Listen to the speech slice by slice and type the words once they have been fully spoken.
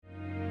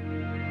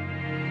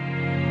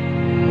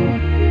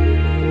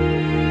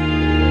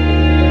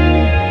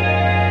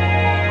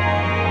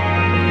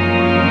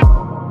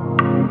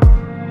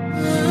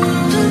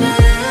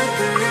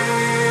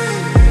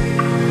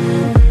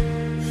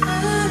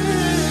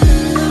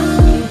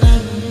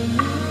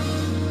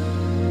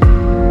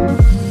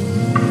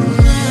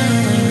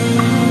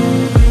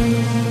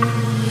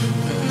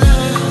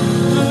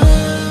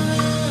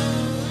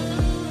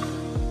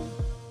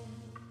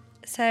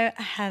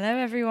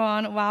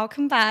everyone.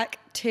 Welcome back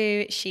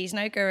to She's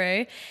No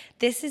Guru.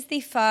 This is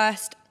the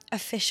first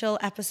official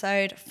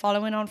episode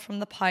following on from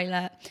the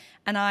pilot,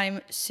 and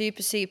I'm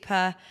super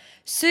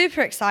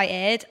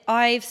excited.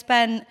 I've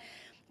spent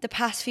the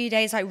past few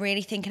days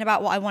really thinking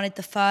about what I wanted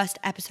the first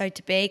episode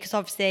to be, because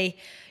obviously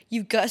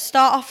you've got to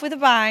start off with a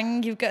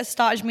bang. You've got to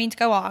start as you mean to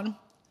go on.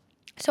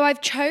 So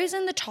I've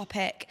chosen the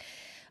topic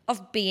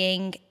of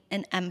being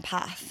an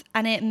empath,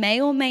 and it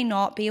may or may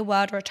not be a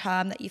word or a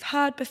term that you've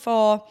heard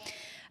before,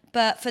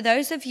 but for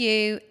those of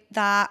you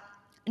that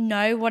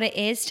know what it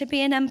is to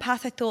be an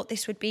empath, I thought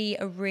this would be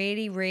a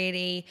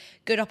really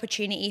good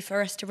opportunity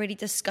for us to really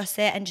discuss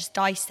it and just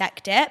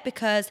dissect it,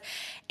 because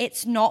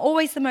it's not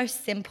always the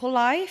most simple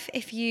life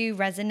if you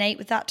resonate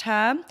with that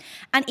term.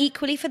 And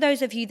equally, for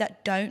those of you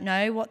that don't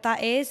know what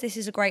that is, this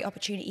is a great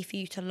opportunity for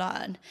you to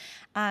learn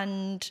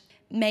and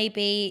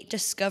maybe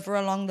discover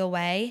along the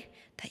way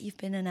that you've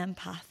been an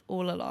empath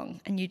all along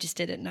and you just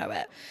didn't know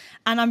it.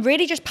 And I'm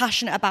really just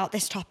passionate about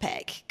this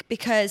topic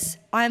because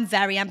I am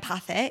very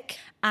empathic,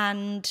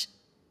 and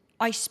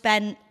I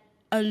spent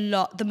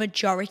the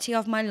majority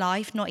of my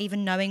life not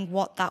even knowing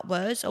what that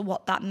was or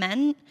what that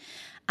meant.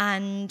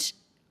 And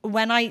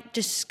when I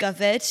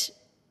discovered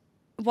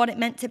what it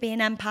meant to be an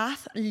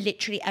empath,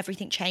 literally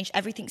everything changed.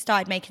 Everything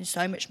started making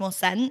so much more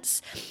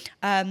sense.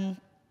 So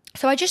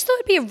I just thought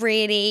it'd be a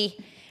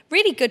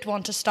really good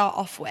one to start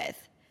off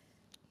with.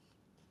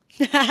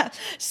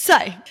 So,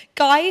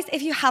 guys,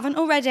 if you haven't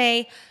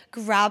already,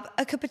 grab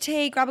a cup of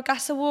tea, grab a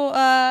glass of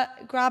water,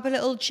 grab a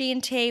little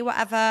G&T,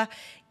 whatever,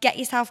 get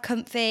yourself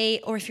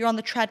comfy, or if you're on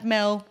the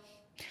treadmill,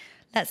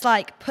 let's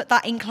put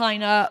that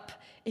incline up.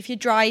 If you're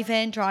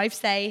driving, drive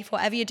safe,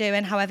 whatever you're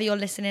doing, however you're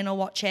listening or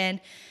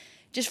watching,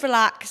 just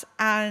relax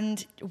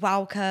and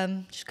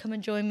welcome. Just come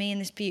and join me in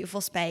this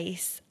beautiful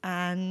space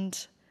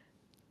and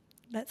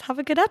let's have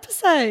a good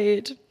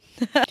episode.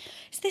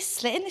 Is this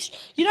slit in this?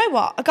 You know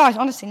what, guys,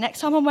 honestly,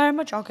 next time I'm wearing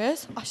my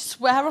joggers, I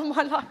swear on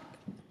my life,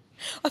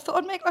 I thought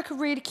I'd make a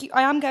really cute,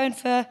 I am going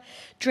for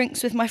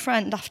drinks with my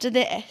friend after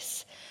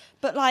this,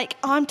 but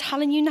I'm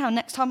telling you now,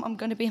 next time I'm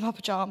going to be in my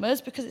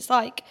pajamas, because it's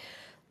I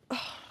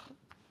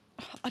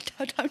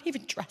don't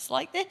even dress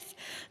like this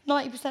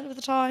 90% of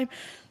the time.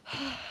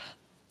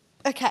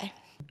 Okay,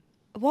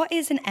 what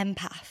is an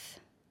empath?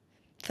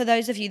 For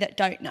those of you that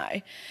don't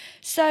know.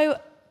 So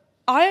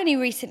I only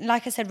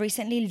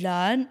recently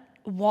learned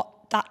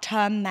what that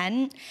term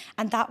meant,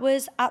 and that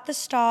was at the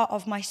start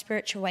of my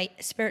spiritual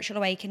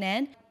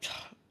awakening.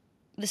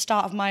 The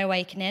start of my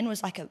awakening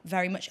was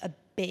very much a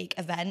big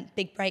event,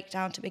 big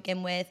breakdown to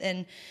begin with,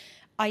 and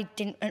I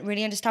didn't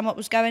really understand what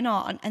was going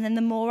on. And then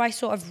the more I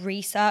sort of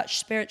researched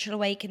spiritual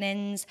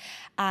awakenings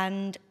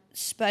and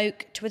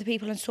spoke to other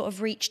people and sort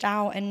of reached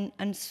out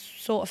and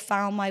sort of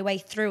found my way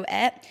through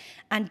it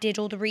and did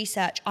all the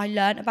research, I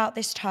learned about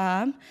this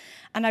term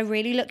and I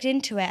really looked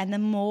into it. And the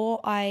more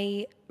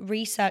I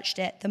researched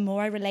it, the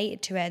more I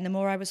related to it, and the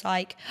more I was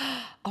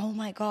oh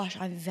my gosh,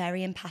 I'm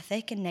very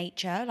empathic in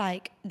nature.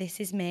 This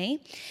is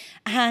me.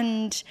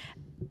 And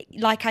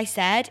like I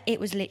said, it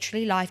was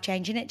literally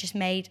life-changing. It just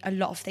made a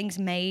lot of things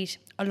made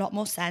a lot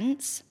more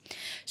sense.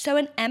 So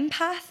an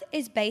empath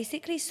is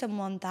basically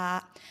someone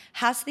that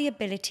has the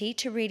ability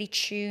to really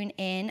tune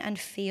in and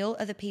feel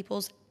other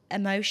people's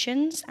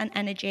emotions and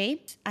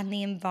energy and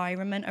the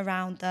environment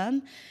around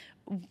them,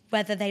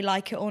 whether they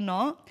like it or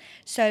not.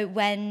 So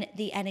when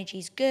the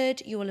energy's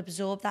good, you will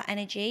absorb that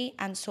energy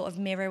and sort of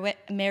mirror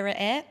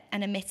it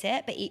and emit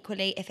it. But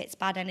equally, if it's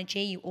bad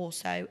energy, you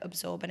also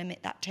absorb and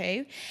emit that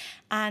too.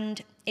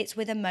 And it's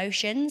with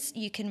emotions,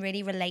 you can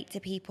really relate to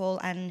people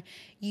and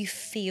you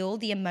feel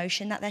the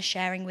emotion that they're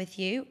sharing with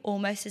you,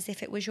 almost as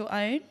if it was your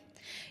own.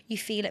 You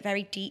feel it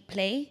very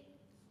deeply,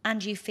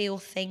 and you feel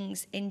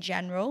things in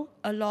general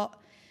a lot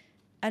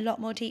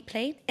more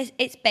deeply.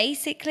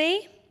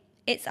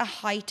 It's a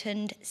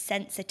heightened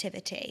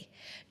sensitivity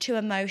to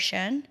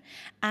emotion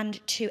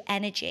and to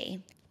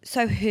energy.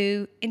 So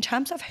in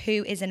terms of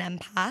who is an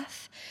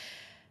empath,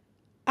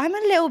 I'm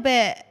a little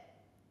bit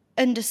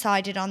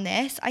undecided on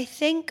this. I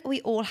think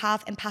we all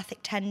have empathic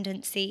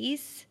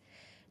tendencies,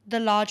 the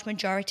large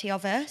majority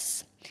of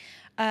us.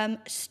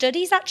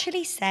 Studies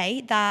actually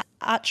say that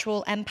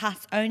actual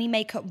empaths only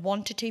make up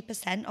 1% to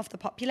 2% of the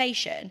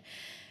population.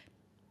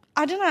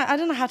 I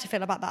don't know how to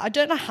feel about that. I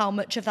don't know how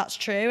much of that's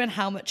true and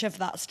how much of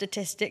that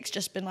statistic's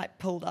just been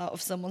pulled out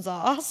of someone's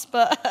arse.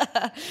 But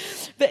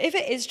if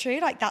it is true,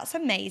 that's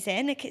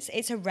amazing.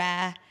 It's a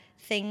rare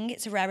thing.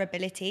 It's a rare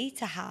ability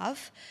to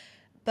have.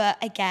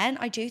 But again,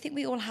 I do think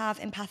we all have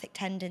empathic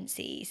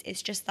tendencies.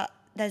 It's just that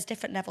there's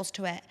different levels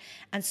to it.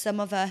 And some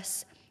of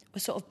us were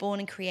sort of born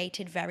and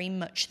created very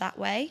much that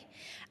way,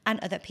 and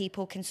other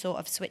people can sort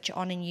of switch it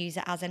on and use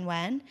it as and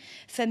when.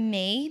 For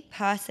me,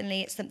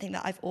 personally, it's something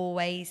that I've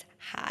always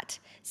had.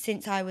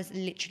 Since I was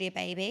literally a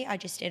baby, I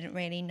just didn't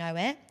really know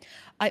it.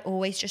 I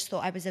always just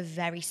thought I was a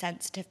very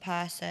sensitive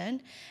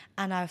person,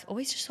 and I've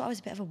always just thought I was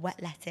a bit of a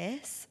wet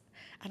lettuce.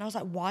 And I was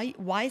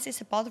why is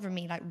this bothering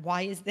me?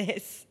 Why is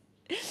this?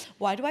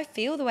 Why do I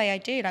feel the way I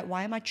do?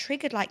 Why am I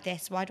triggered like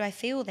this? Why do I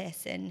feel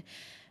this? And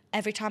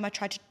every time I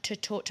tried to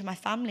talk to my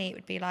family, it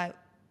would be like,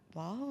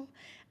 what?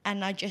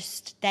 And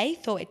they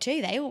thought it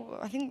too.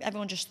 I think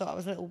everyone just thought I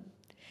was a little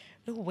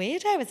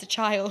weirdo as a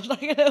child,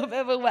 like a little bit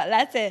of a wet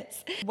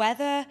lettuce.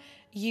 Whether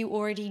you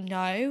already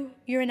know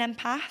you're an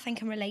empath and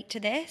can relate to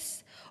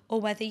this, or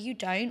whether you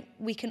don't,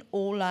 we can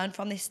all learn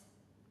from this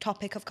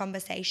topic of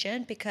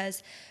conversation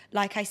because,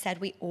 like I said,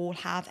 we all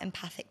have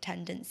empathic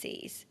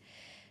tendencies.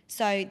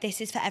 So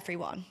this is for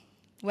everyone.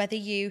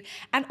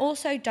 And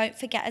also don't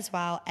forget as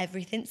well,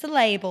 everything's a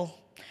label.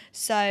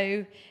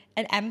 So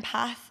an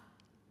empath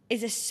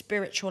is a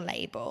spiritual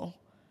label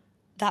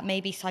that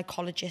maybe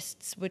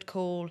psychologists would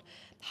call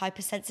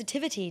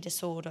hypersensitivity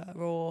disorder,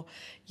 or,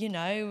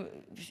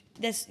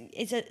 this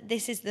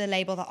is the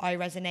label that I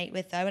resonate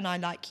with though, and I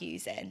like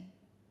using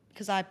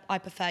because I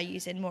prefer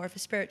using more of a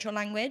spiritual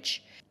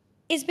language.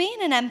 Is being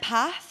an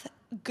empath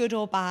good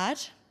or bad?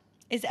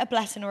 Is it a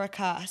blessing or a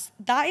curse?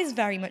 That is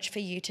very much for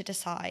you to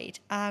decide.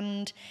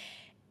 And,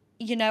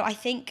 I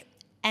think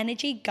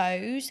energy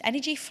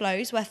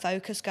flows where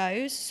focus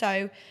goes.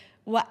 So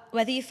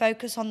whether you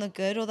focus on the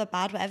good or the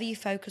bad, whatever you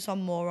focus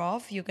on more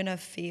of, you're going to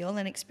feel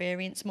and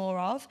experience more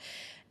of.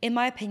 In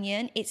my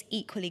opinion, it's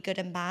equally good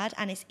and bad,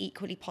 and it's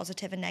equally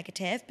positive and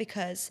negative,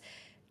 because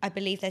I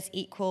believe there's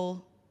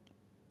equal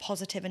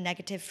positive and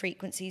negative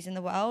frequencies in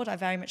the world. I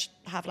very much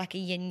have like a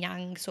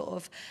yin-yang sort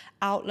of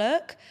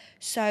outlook.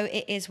 So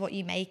it is what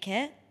you make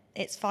it.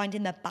 It's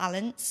finding the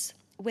balance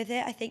with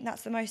it. I think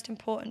that's the most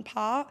important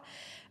part.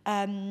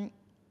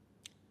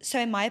 So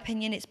in my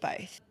opinion, it's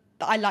both.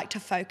 But I like to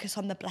focus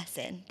on the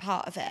blessing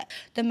part of it.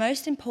 The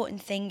most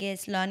important thing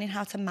is learning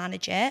how to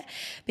manage it,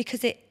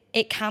 because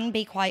it can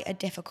be quite a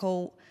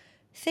difficult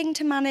thing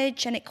to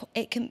manage, and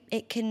it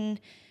can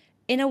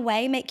in a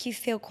way make you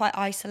feel quite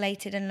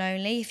isolated and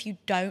lonely if you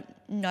don't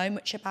know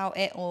much about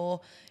it or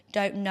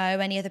don't know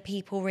any other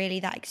people really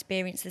that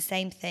experience the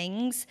same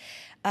things.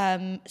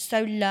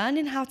 So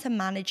learning how to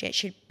manage it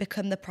should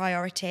become the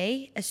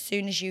priority as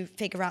soon as you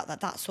figure out that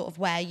that's sort of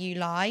where you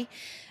lie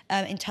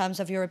in terms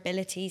of your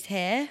abilities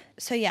here.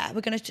 So yeah,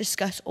 we're going to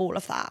discuss all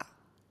of that.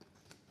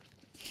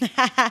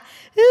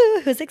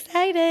 Ooh, who's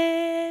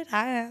excited?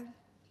 I am.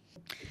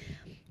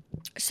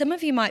 Some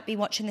of you might be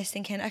watching this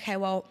thinking, okay,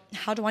 well,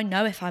 how do I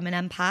know if I'm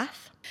an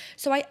empath?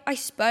 So I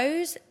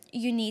suppose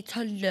you need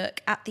to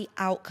look at the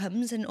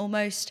outcomes and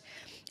almost,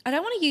 I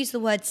don't want to use the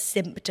word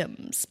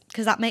symptoms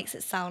because that makes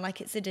it sound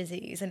like it's a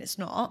disease, and it's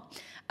not.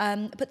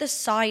 But the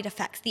side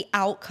effects, the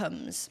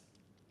outcomes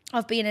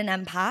of being an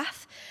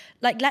empath,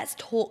 like let's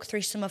talk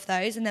through some of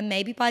those, and then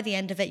maybe by the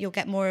end of it, you'll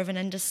get more of an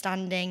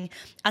understanding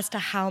as to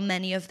how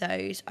many of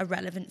those are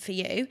relevant for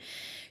you.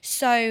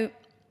 So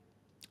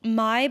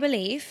my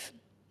belief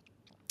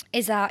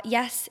is that,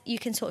 yes, you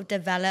can sort of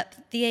develop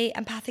the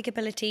empathic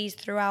abilities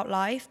throughout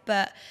life,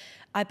 but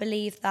I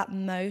believe that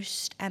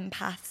most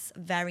empaths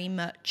very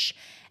much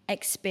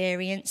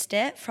experienced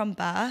it from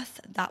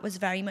birth. That was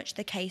very much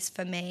the case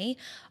for me.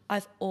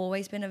 I've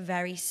always been a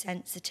very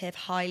sensitive,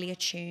 highly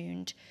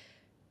attuned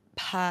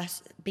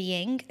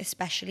being,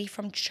 especially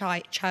from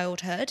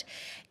childhood.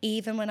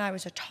 Even when I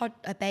was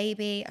a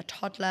baby, a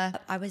toddler,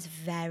 I was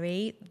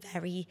very,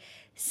 very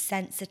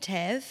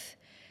sensitive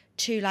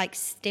to like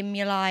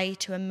stimuli,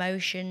 to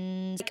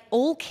emotions. Like,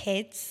 all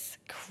kids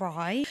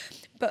cry,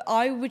 but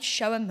I would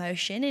show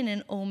emotion in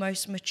an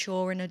almost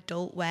mature and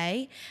adult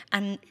way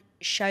and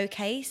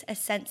showcase a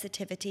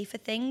sensitivity for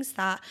things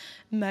that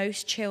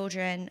most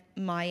children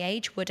my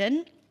age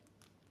wouldn't.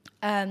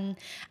 And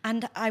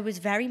I was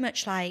very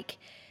much like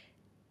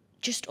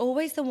just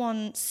always the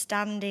one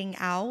standing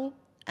out,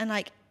 and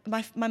like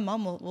my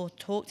mum will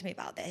talk to me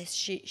about this.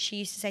 She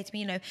used to say to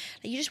me, like,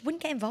 you just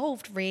wouldn't get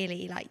involved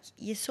really. Like,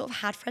 you sort of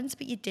had friends,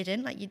 but you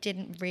didn't. Like, you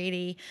didn't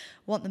really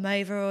want them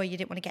over, or you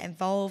didn't want to get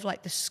involved.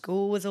 Like, the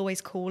school was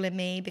always calling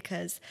me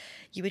because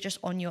you were just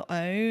on your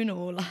own,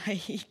 or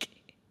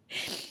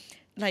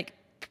like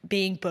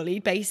being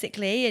bullied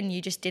basically, and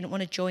you just didn't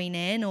want to join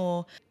in.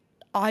 Or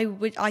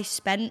I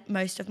spent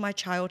most of my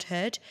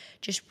childhood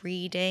just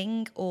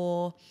reading,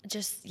 or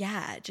just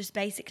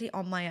basically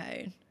on my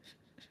own.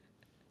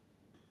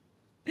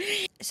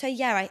 So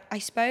yeah, I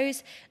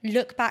suppose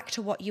look back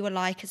to what you were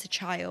like as a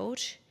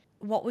child.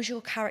 What was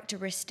your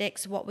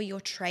characteristics? What were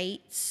your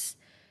traits?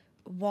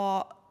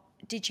 What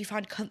did you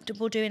find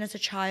comfortable doing as a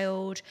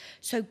child?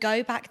 So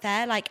go back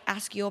there, like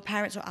ask your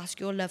parents or ask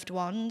your loved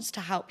ones to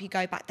help you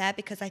go back there,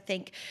 because I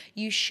think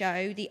you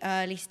show the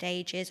early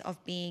stages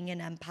of being an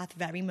empath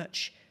very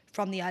much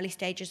from the early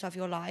stages of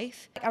your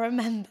life. I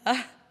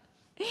remember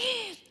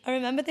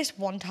this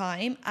one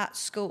time at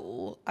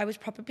school, I was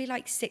probably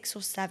like 6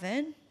 or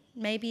 7,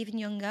 maybe even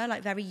younger,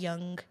 like very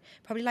young,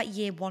 probably like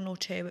year 1 or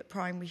 2 at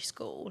primary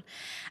school.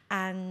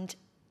 And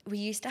we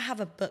used to have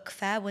a book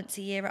fair once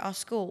a year at our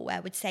school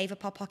where we'd save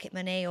up our pocket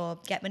money or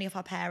get money off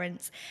our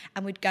parents,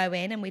 and we'd go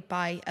in and we'd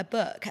buy a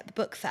book at the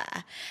book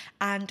fair.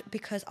 And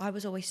because I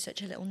was always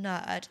such a little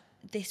nerd,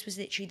 this was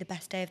literally the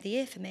best day of the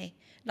year for me.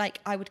 Like,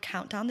 I would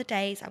count down the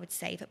days, I would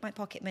save up my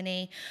pocket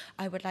money,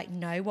 I would like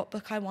know what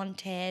book I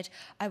wanted,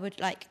 I would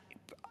like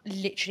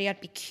literally, I'd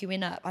be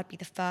queuing up, I'd be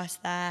the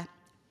first there.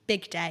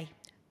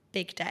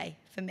 big day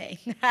for me.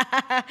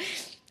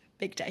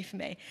 Big day for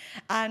me.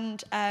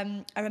 And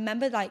I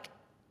remember like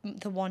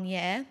the one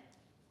year,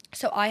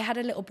 so I had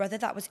a little brother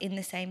that was in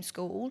the same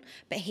school,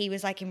 but he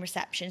was like in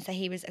reception, so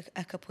he was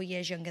a couple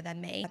years younger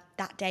than me.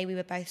 That day we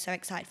were both so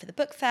excited for the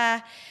book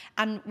fair,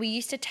 and we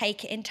used to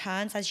take it in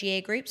turns as year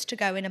groups to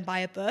go in and buy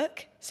a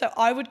book. So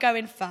I would go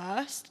in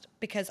first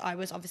because I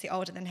was obviously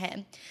older than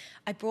him.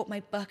 I brought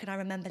my book, and I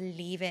remember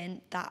leaving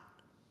that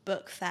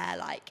book fair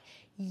like,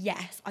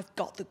 yes, I've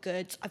got the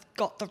goods, I've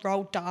got the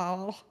Roald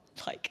Dahl,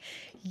 like,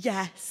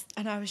 yes.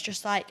 And I was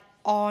just like,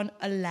 on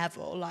a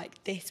level,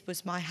 like this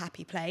was my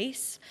happy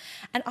place.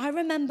 And I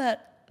remember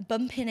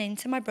bumping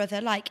into my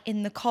brother like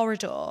in the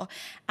corridor,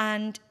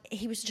 and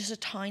he was just a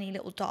tiny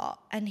little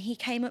dot, and he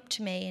came up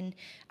to me and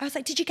I was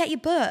like, did you get your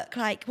book?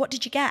 Like, what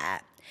did you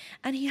get?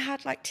 And he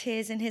had like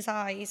tears in his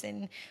eyes,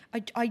 and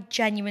I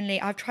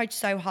genuinely, I've tried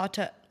so hard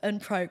to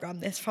unprogram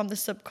this from the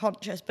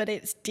subconscious, but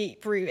it's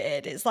deep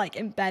rooted, it's like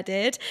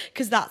embedded,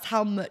 because that's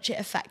how much it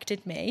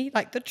affected me,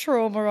 like the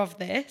trauma of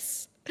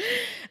this.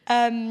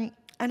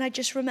 And I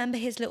just remember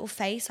his little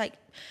face, like,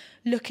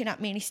 looking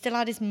at me, and he still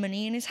had his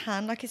money in his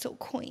hand, like his little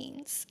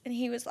coins. And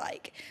he was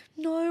like,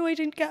 no, I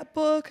didn't get a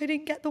book. I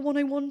didn't get the one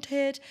I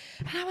wanted.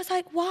 And I was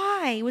like,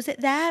 why? Was it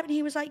there? And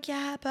he was like,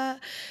 yeah, but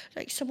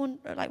like someone,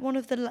 like one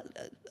of the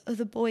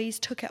other boys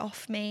took it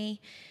off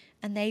me,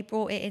 and they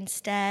brought it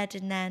instead.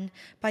 And then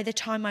by the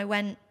time I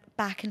went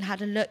back and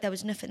had a look, there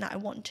was nothing that I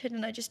wanted,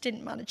 and I just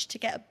didn't manage to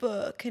get a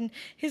book. And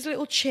his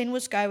little chin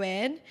was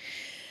going.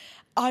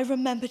 I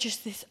remember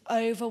just this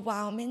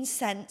overwhelming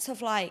sense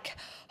of like,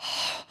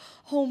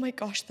 oh my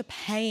gosh, the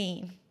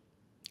pain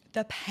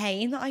that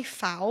I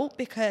felt,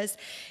 because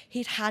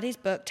he'd had his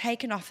book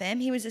taken off him.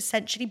 He was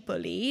essentially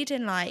bullied,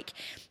 and like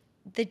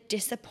the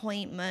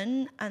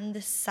disappointment and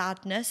the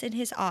sadness in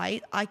his eyes,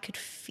 I could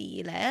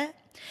feel it.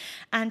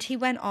 And he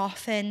went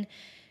off, and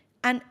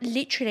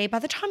literally by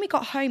the time we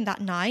got home that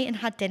night and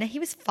had dinner, he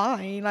was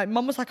fine. Like,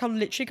 Mum was like, I'll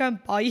literally go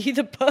and buy you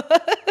the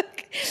book.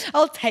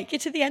 I'll take you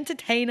to the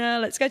entertainer.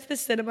 Let's go to the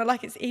cinema.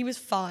 Like, he was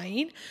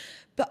fine.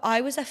 But I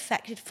was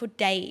affected for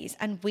days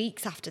and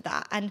weeks after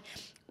that. And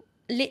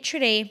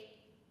literally,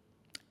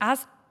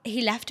 as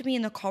he left me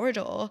in the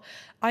corridor,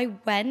 I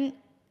went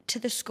to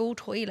the school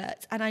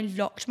toilets and I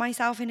locked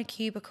myself in a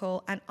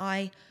cubicle, and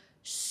I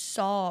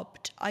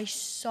sobbed. I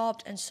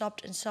sobbed and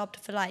sobbed and sobbed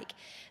for like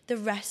the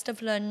rest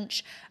of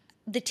lunch.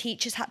 The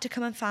teachers had to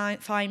come and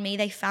find me.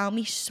 They found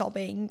me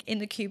sobbing in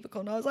the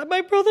cubicle, and I was like, my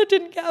brother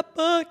didn't get a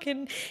book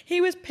and he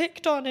was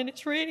picked on, and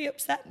it's really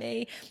upset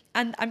me.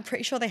 And I'm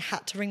pretty sure they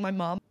had to ring my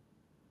mom.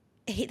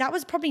 That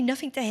was probably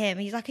nothing to him.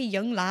 He's like a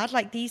young lad.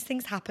 Like, these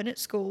things happen at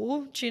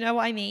school. Do you know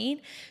what I mean?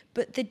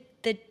 But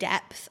the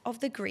depth of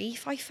the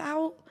grief I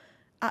felt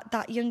at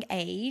that young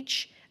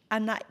age,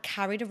 and that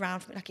carried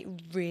around for me, like, it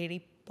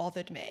really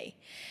bothered me.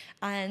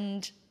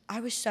 And I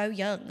was so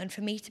young, and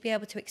for me to be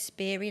able to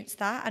experience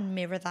that and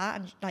mirror that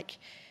and like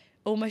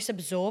almost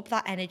absorb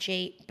that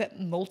energy but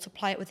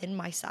multiply it within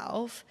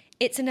myself,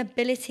 it's an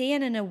ability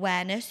and an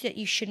awareness that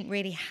you shouldn't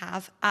really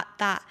have at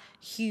that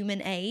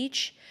human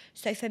age.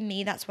 So for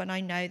me, that's when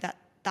I know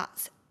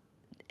that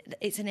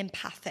it's an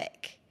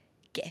empathic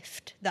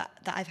gift that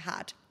I've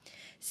had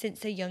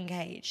since a young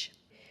age.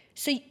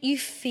 So you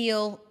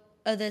feel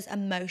others'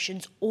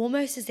 emotions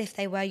almost as if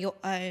they were your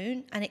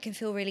own, and it can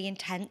feel really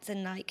intense,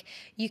 and like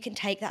you can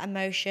take that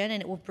emotion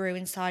and it will brew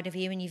inside of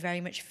you and you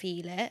very much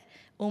feel it,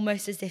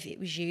 almost as if it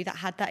was you that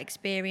had that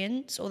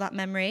experience or that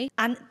memory.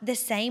 And the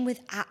same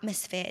with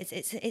atmospheres.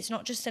 It's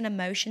not just an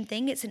emotion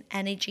thing, it's an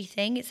energy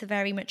thing. It's a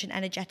very much an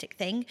energetic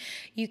thing.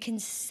 You can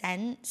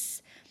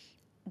sense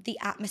the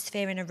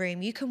atmosphere in a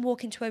room. You can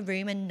walk into a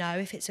room and know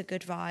if it's a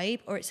good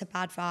vibe or it's a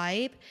bad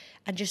vibe,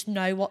 and just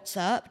know what's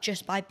up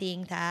just by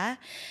being there.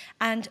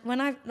 And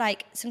when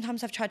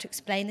sometimes I've tried to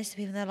explain this to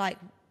people, and they're like,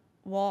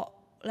 what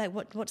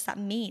does that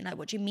mean? Like,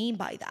 what do you mean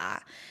by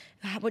that?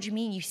 What do you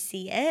mean you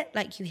see it?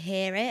 Like, you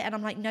hear it? And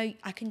I'm like, no,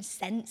 I can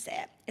sense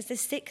it. It's a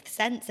sixth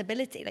sense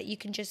ability. Like, you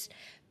can just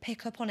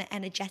pick up on it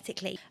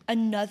energetically.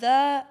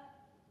 Another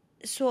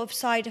sort of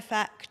side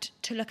effect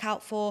to look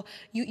out for,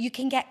 you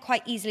can get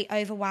quite easily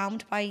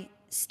overwhelmed by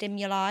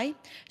stimuli.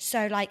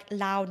 So like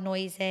loud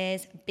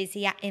noises,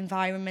 busy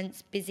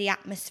environments, busy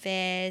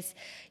atmospheres,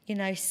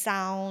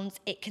 sounds.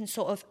 It can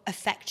sort of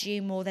affect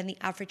you more than the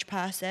average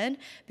person,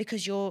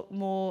 because you're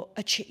more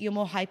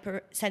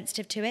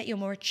hypersensitive to it, you're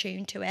more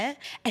attuned to it.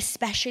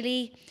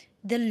 Especially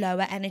the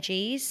lower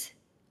energies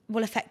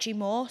will affect you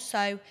more.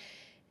 So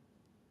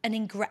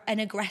an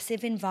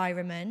aggressive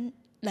environment,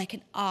 like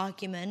an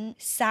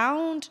argument.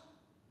 Sound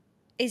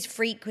is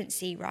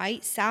frequency,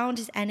 right? Sound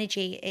is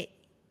energy.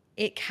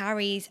 It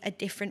carries a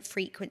different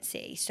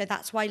frequency. So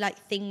that's why like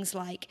things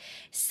like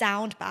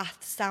sound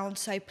baths sound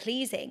so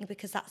pleasing,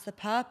 because that's the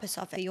purpose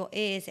of it. Your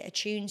ears, it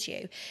attunes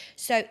you.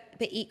 So,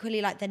 but equally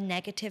like the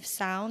negative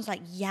sounds, like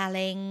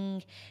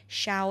yelling,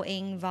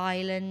 shouting,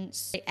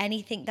 violence,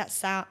 anything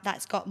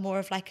that's got more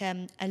of like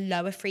a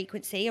lower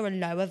frequency or a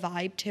lower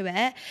vibe to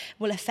it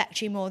will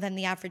affect you more than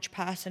the average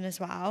person as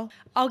well.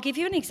 I'll give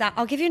you an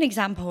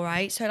example,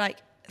 right? So like,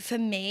 for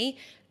me,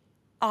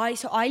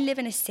 I live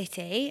in a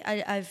city.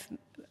 I've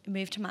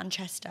moved to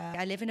Manchester.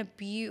 I live in a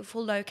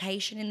beautiful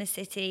location in the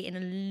city in a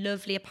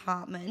lovely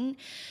apartment.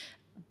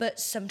 But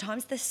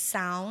sometimes the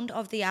sound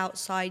of the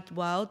outside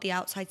world, the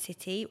outside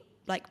city,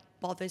 like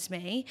bothers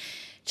me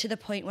to the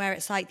point where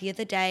it's like the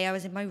other day I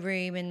was in my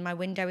room and my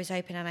window was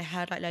open and I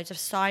heard like loads of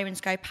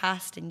sirens go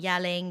past and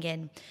yelling,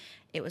 and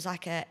it was a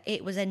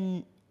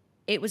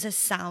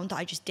sound that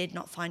I just did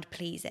not find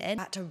pleasing.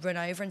 I had to run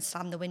over and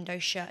slam the window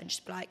shut and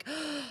just be like,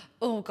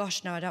 oh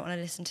gosh, no, I don't want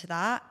to listen to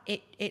that.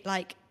 It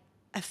like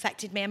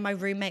affected me, and my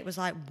roommate was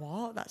like,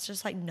 what? That's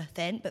just like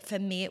nothing. But for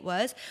me it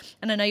was.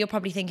 And I know you're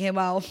probably thinking,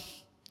 well,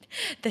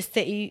 the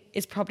city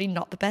is probably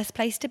not the best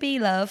place to be,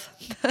 love.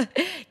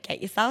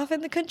 Get yourself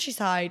in the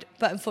countryside.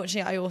 But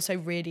unfortunately, I also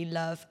really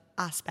love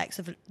aspects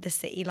of the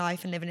city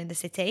life and living in the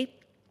city.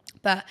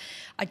 But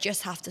I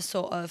just have to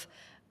sort of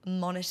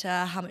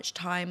monitor how much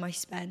time I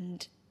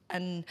spend.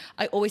 And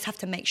I always have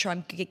to make sure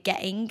I'm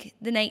getting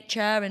the nature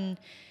and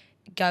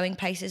going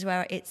places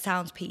where it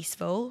sounds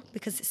peaceful,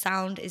 because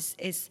sound is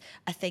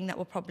a thing that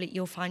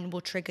you'll find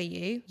will trigger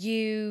you.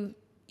 You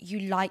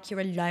like your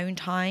alone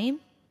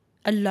time.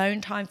 Alone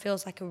time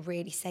feels like a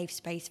really safe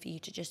space for you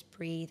to just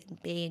breathe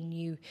and be, and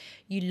you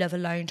love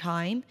alone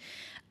time.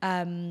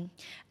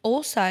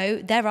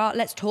 Also,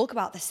 let's talk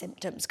about the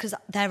symptoms, because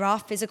there are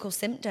physical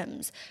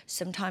symptoms.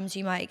 Sometimes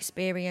you might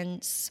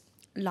experience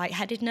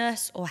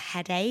lightheadedness or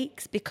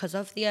headaches because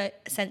of the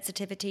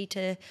sensitivity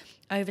to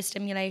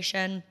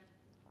overstimulation.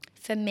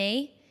 For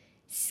me,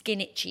 skin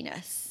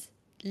itchiness,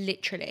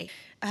 literally.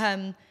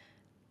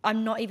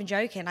 I'm not even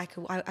joking. I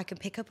can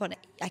pick up on it.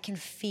 I can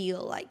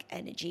feel like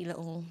energy,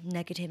 little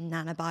negative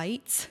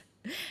nanobites.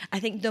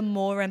 I think the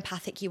more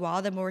empathic you are,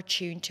 the more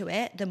attuned to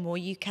it, the more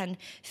you can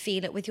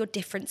feel it with your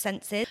different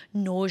senses.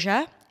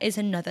 Nausea is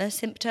another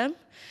symptom.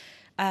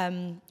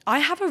 I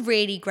have a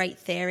really great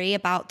theory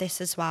about this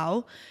as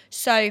well.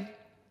 So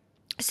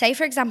say,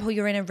 for example,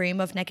 you're in a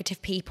room of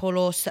negative people,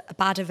 or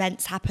bad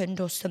events happened,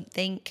 or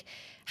something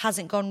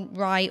hasn't gone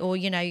right, or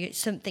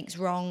something's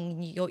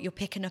wrong, you're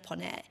picking up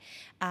on it,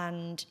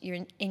 and your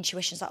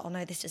intuition's like, oh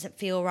no, this doesn't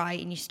feel right,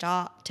 and you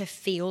start to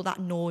feel that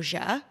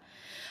nausea.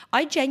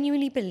 I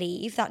genuinely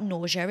believe that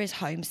nausea is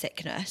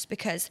homesickness,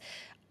 because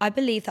I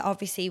believe that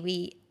obviously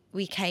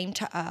we came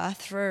to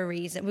Earth for a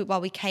reason.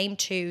 We came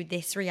to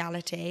this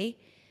reality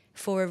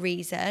for a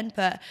reason,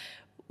 but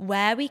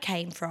where we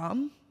came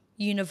from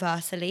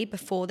universally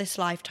before this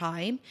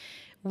lifetime,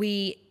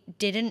 we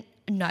didn't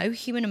know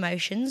human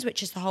emotions,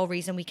 which is the whole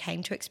reason we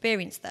came to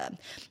experience them.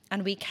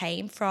 And we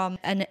came from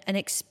an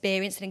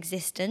experience, an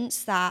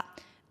existence that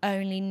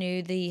only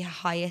knew the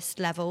highest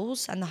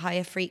levels and the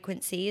higher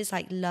frequencies,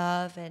 like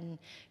love and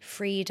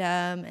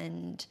freedom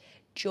and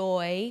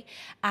joy.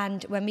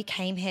 And when we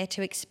came here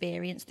to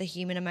experience the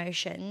human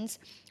emotions,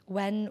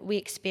 when we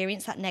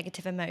experience that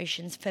negative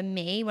emotions, for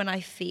me, when I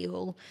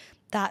feel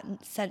that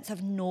sense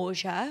of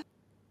nausea,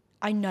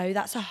 I know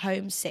that's a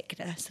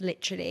homesickness,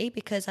 literally,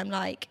 because I'm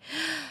like,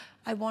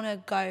 I want to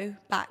go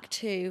back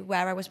to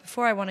where I was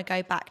before. I want to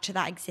go back to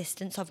that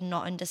existence of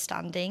not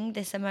understanding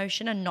this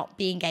emotion and not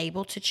being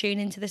able to tune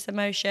into this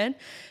emotion.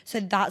 So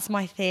that's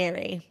my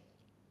theory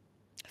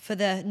for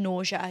the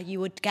nausea you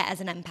would get as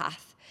an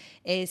empath.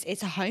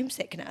 It's a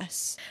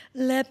homesickness.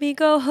 Let me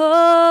go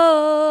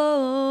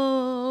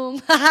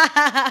home.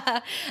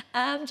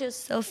 I'm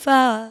just so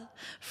far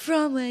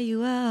from where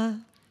you are.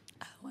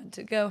 I want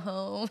to go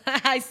home.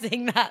 I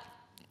sing that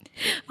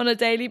on a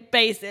daily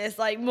basis,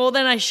 like more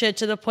than I should,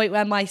 to the point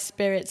where my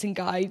spirits and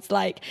guides,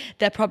 like,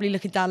 they're probably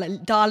looking down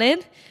like,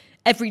 darling,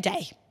 every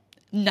day.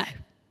 No,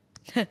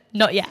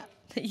 not yet.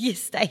 You're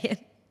staying.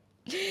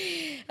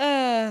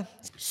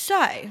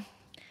 So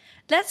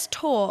let's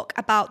talk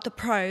about the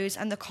pros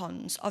and the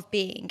cons of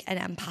being an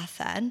empath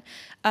then,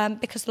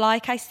 because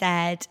like I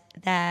said,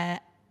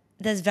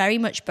 there's very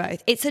much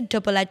both. It's a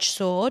double-edged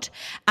sword,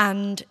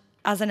 and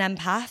as an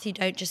empath, you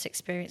don't just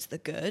experience the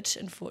good,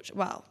 unfortunately.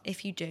 Well,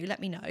 if you do, let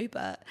me know,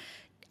 but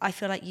I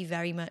feel like you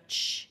very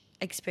much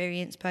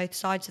experience both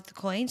sides of the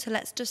coin. So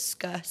let's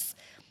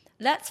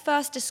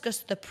first discuss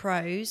the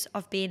pros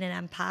of being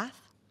an empath.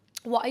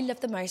 What I love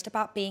the most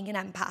about being an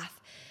empath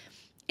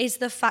is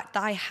the fact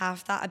that I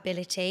have that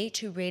ability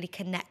to really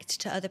connect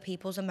to other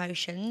people's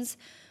emotions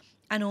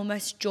and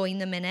almost join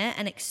them in it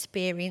and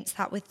experience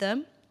that with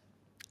them.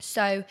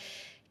 So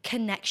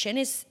connection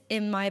is,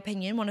 in my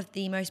opinion, one of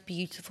the most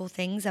beautiful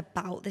things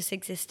about this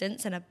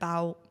existence and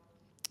about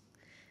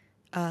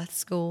Earth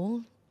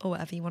School, or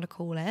whatever you want to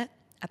call it,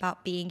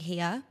 about being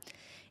here,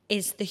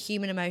 is the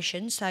human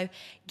emotion. So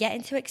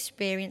getting to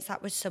experience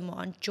that with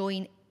someone,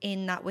 join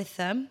in that with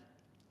them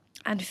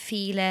and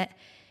feel it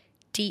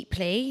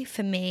deeply,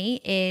 for me,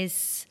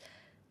 is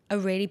a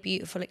really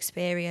beautiful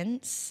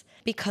experience.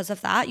 Because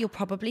of that, you'll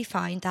probably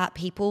find that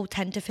people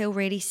tend to feel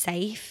really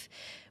safe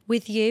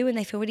with you and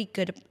they feel really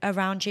good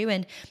around you,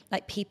 and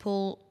like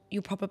people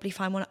you'll probably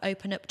find want to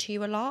open up to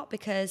you a lot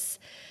because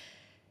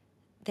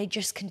they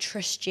just can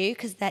trust you,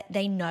 because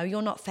they know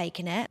you're not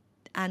faking it,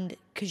 and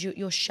because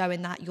you're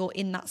showing that you're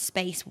in that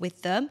space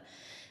with them.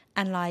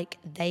 and like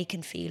they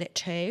can feel it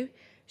too.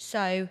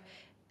 So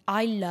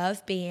I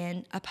love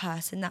being a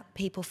person that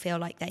people feel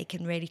like they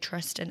can really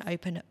trust and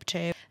open up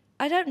to.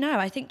 I don't know.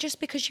 I think just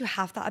because you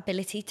have that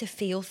ability to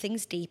feel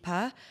things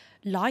deeper,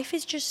 life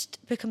is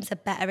just becomes a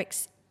better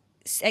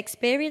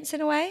experience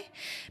in a way,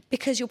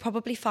 because you'll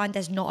probably find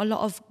there's not a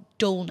lot of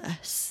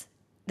dullness.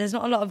 There's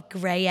not a lot of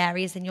grey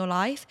areas in your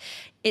life.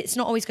 It's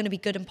not always going to be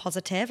good and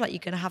positive. Like, you're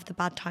going to have the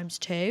bad times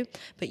too,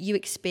 but you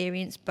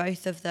experience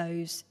both of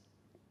those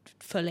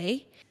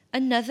fully.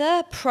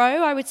 Another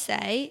pro, I would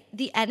say,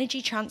 the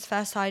energy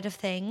transfer side of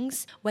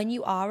things. When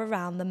you are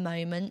around the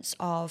moments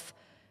of,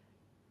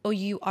 or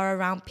you are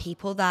around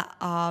people that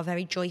are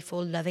very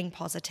joyful, loving,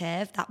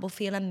 positive, that will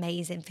feel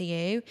amazing for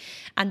you.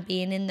 And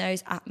being in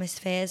those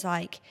atmospheres,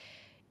 like,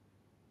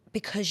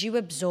 because you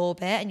absorb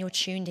it and you're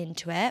tuned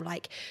into it,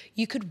 like,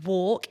 you could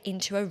walk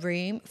into a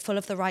room full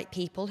of the right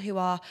people who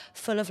are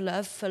full of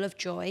love, full of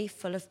joy,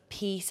 full of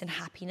peace and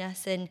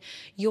happiness, and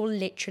you'll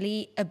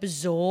literally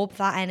absorb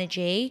that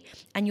energy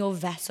and your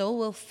vessel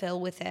will fill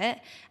with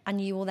it,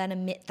 and you will then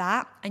emit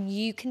that, and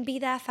you can be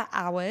there for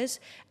hours,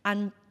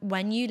 and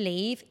when you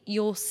leave,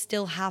 you'll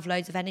still have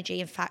loads of energy.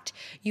 In fact,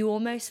 you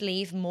almost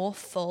leave more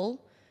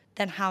full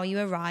than how you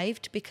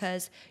arrived,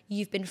 because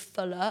you've been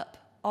full up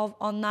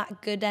on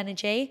that good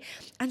energy.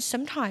 And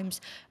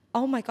sometimes,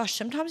 oh my gosh,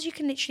 sometimes you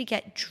can literally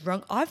get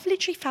drunk. I've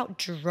literally felt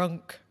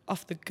drunk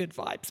off the good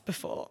vibes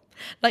before.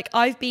 Like,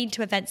 I've been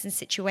to events and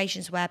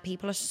situations where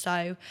people are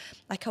so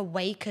like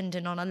awakened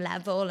and on a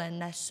level,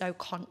 and they're so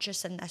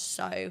conscious and they're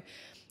so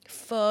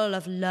full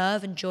of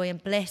love and joy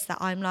and bliss that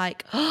I'm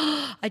like,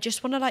 oh, I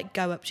just want to like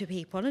go up to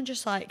people and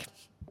just like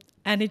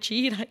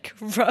energy, like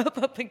rub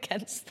up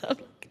against them.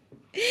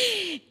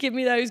 Give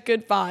me those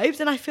good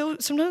vibes.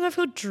 And sometimes I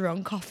feel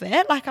drunk off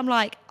it. Like, I'm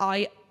like,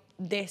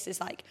 this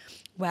is like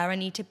where I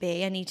need to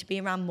be. I need to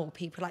be around more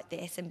people like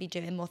this and be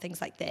doing more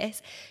things like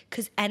this,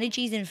 because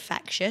energy is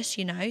infectious,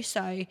 you know,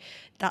 so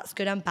that's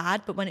good and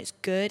bad. But when it's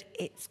good,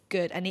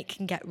 and it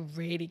can get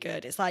really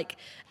good. It's like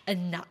a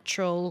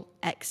natural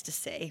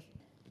ecstasy.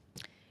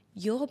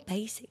 You're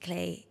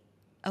basically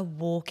a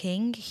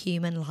walking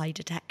human lie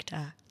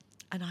detector,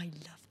 and I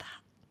love that.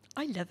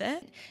 I love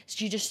it.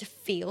 So you just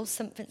feel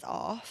something's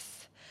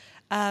off.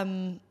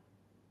 And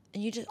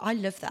I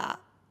love that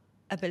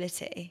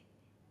ability.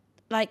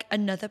 Like,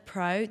 another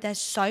pro, there's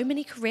so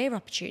many career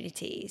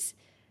opportunities.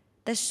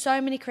 There's so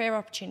many career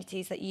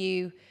opportunities that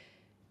you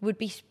would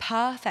be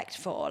perfect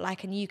for,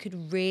 like, and you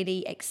could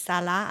really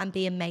excel at and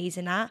be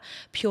amazing at,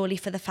 purely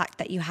for the fact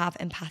that you have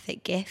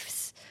empathic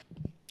gifts.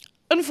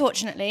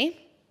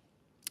 Unfortunately,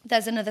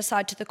 there's another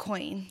side to the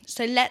coin.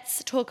 So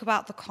let's talk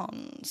about the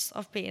cons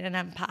of being an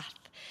empath.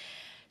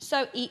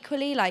 So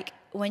equally, like,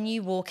 when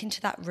you walk into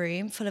that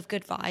room full of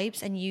good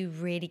vibes and you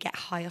really get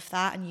high off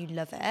that and you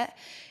love it,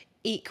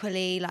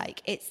 equally,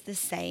 like, it's the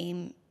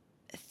same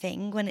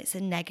thing when it's a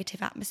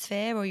negative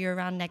atmosphere or you're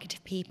around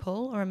negative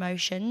people or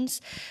emotions.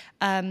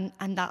 And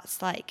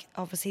that's like,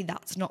 obviously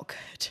that's not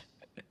good.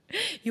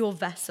 Your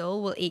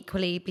vessel will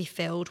equally be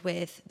filled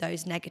with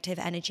those negative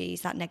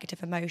energies, that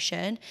negative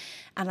emotion,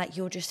 and like,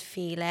 you'll just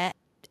feel it.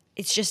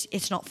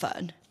 It's not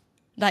fun.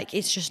 Like,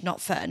 it's just not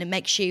fun.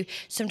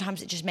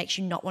 Sometimes it just makes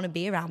you not want to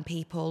be around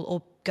people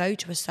or go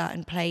to a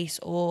certain place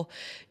or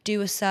do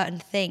a certain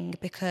thing,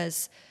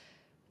 because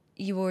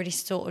you already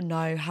sort of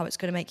know how it's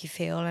going to make you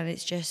feel. And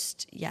it's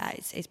just, yeah,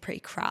 it's pretty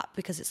crap,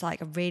 because it's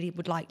like, I really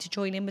would like to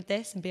join in with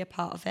this and be a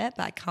part of it,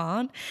 but I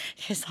can't.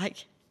 It's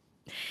like,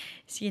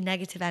 it's your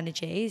negative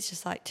energy. It's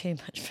just like too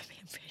much for me.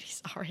 I'm really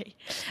sorry.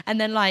 And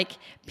then like,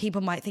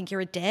 people might think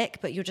you're a dick,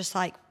 but you're just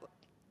like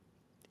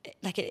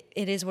it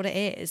is what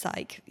it is.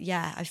 Like,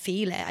 yeah, I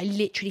feel it. I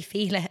literally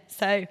feel it.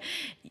 So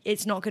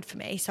it's not good for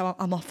me. So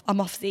I'm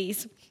off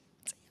these.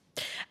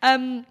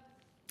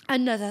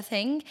 Another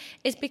thing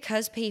is,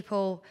 because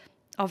people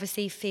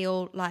obviously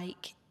feel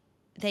like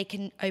they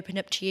can open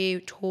up to you,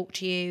 talk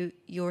to you,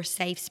 you're a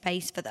safe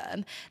space for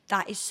them.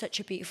 That is such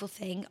a beautiful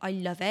thing. I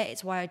love it.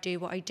 It's why I do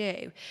what I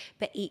do.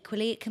 But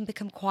equally, it can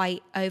become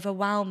quite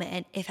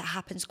overwhelming if it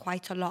happens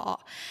quite a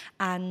lot.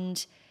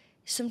 And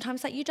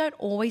sometimes, like, you don't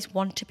always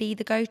want to be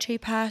the go-to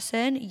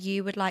person.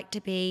 You would like to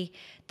be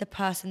the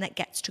person that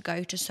gets to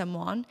go to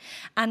someone.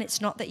 And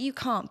it's not that you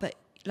can't, but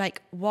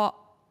like, what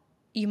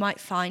you might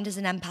find as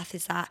an empath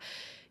is that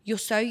you're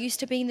so used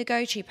to being the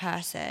go-to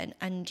person,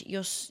 and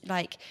you're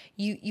like,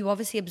 you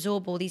obviously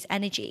absorb all these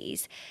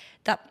energies,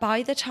 that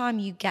by the time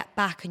you get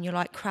back and you're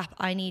like, crap,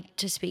 I need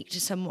to speak to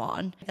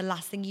someone, the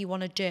last thing you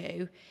want to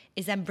do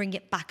is then bring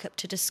it back up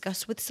to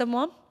discuss with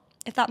someone,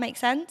 if that makes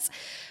sense,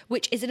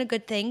 which isn't a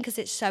good thing, because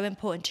it's so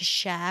important to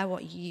share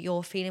what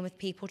you're feeling with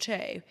people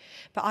too.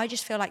 But I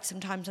just feel like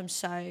sometimes and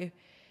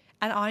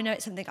I know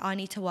it's something I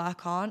need to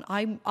work on.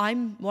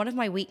 I'm one of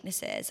my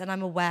weaknesses, and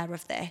I'm aware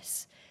of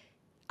this.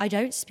 I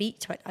don't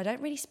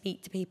really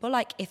speak to people,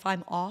 like, if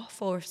I'm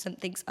off or if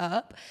something's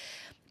up,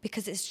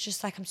 because it's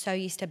just like, I'm so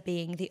used to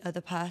being the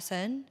other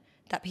person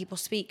that people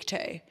speak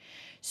to.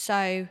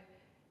 So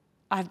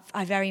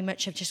I very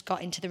much have just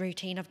got into the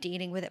routine of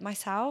dealing with it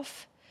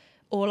myself,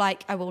 or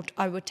like, I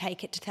would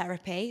take it to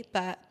therapy,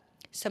 but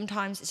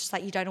Sometimes it's just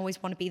like you don't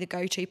always want to be the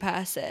go-to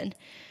person.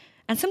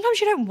 And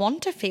sometimes you don't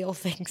want to feel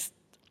things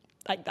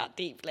like that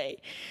deeply.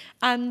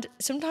 And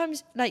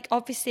sometimes, like,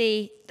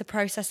 obviously the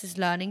process is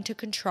learning to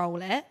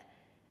control it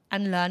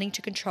and learning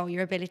to control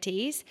your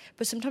abilities.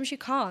 But sometimes you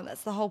can't.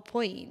 That's the whole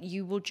point.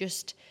 You will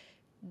just,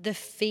 the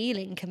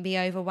feeling can be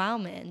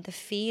overwhelming. The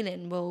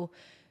feeling will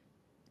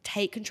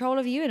take control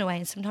of you in a way.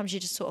 And sometimes you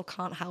just sort of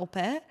can't help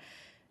it.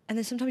 And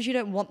then sometimes you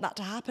don't want that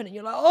to happen and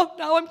you're like, oh,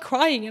 now I'm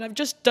crying and I've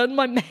just done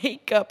my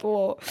makeup,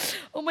 or,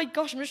 oh my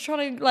gosh, I'm just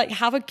trying to like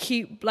have a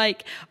cute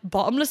like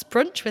bottomless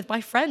brunch with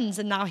my friends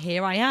and now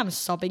here I am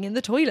sobbing in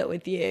the toilet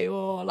with you,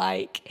 or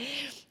like,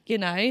 you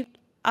know.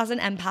 As an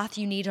empath,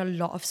 you need a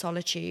lot of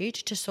solitude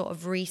to sort of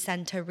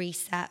recenter,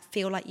 reset,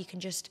 feel like you can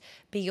just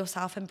be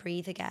yourself and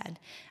breathe again.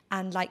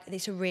 And like,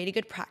 it's a really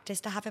good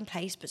practice to have in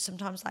place, but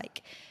sometimes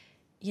like,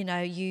 you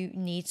know, you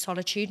need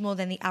solitude more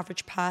than the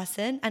average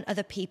person, and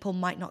other people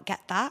might not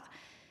get that.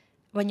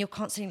 When you're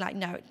constantly like,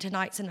 no,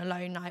 tonight's an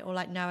alone night, or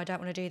like, no, I don't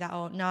want to do that,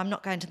 or no, I'm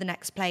not going to the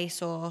next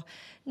place, or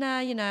no,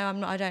 you know, I'm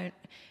not, I don't.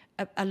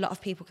 A lot of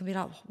people can be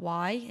like,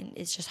 why? And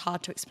it's just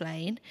hard to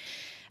explain.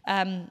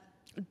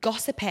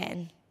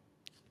 Gossiping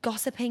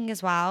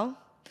as well.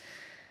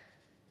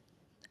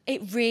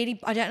 It really,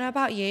 I don't know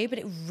about you, but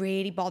it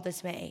really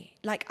bothers me.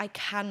 Like, I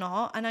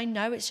cannot, and I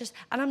know it's just,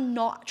 and I'm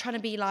not trying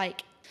to be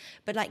like,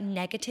 but like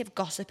negative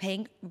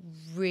gossiping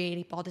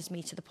really bothers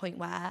me to the point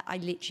where I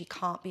literally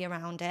can't be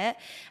around it.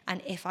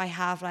 And if I'm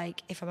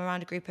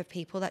around a group of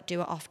people that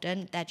do it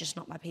often, they're just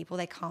not my people.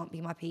 They can't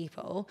be my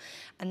people.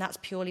 And that's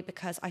purely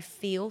because I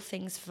feel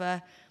things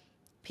for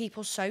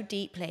people so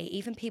deeply,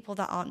 even people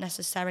that aren't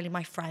necessarily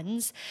my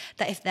friends,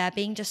 that if they're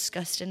being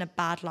discussed in a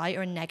bad light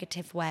or a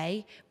negative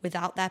way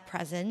without their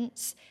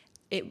presence,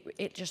 it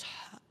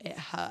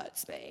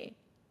hurts me.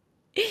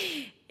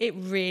 It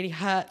really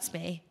hurts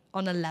me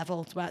on a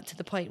level to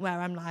the point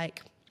where I'm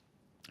like,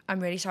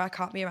 I'm really sorry, I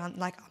can't be around,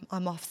 like,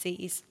 I'm off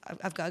seas,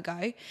 I've got to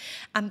go.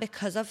 And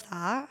because of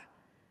that,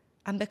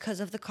 and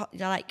because of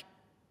like,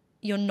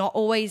 you're not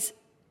always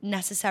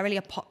necessarily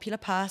a popular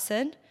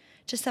person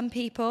to some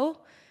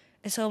people.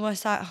 It's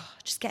almost like, oh,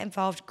 just get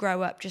involved,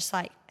 grow up, just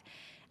like,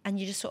 and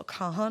you just sort of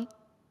can't.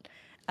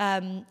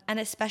 And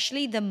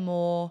especially the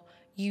more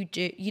you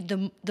do,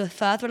 the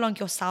further along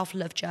your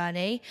self-love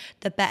journey,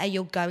 the better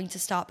you're going to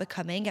start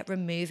becoming at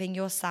removing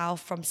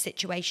yourself from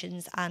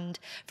situations and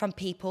from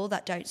people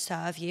that don't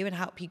serve you and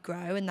help you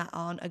grow and that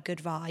aren't a good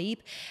vibe.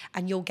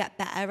 And you'll get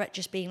better at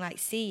just being like,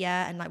 see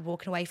ya, and like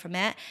walking away from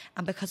it.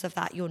 And because of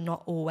that, you're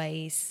not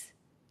always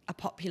a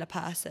popular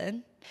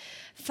person.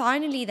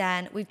 Finally,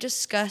 then, we've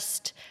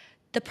discussed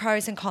the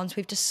pros and cons.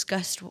 We've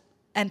discussed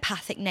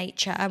empathic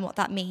nature and what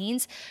that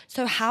means.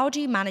 So how do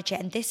you manage it?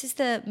 And this is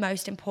the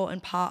most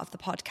important part of the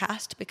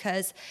podcast,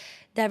 because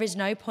there is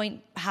no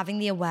point having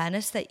the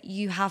awareness that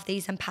you have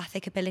these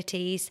empathic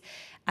abilities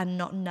and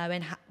not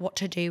knowing what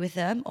to do with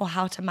them or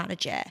how to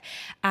manage it.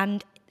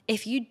 And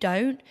if you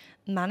don't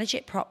manage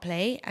it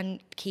properly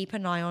and keep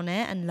an eye on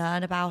it and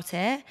learn about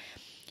it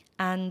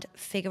and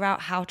figure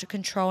out how to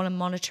control and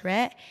monitor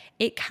it,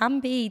 it can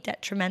be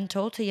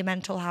detrimental to your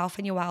mental health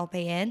and your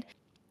well-being.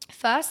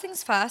 First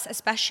things first,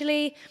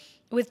 especially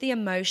with the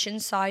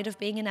emotion side of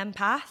being an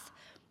empath,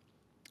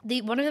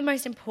 one of the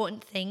most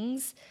important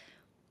things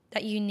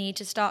that you need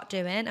to start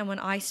doing, and when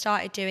I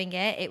started doing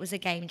it, it was a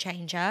game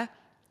changer,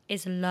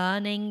 is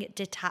learning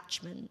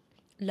detachment.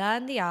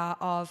 Learn the art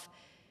of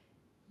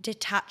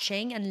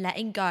detaching and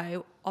letting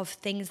go of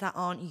things that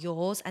aren't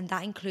yours, and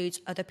that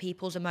includes other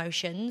people's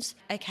emotions.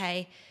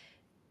 Okay,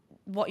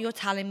 what you're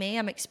telling me,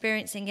 I'm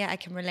experiencing it, I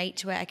can relate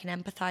to it, I can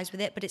empathize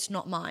with it, but it's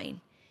not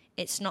mine.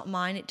 It's not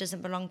mine, it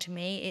doesn't belong to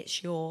me,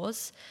 it's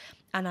yours.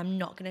 And I'm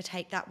not going to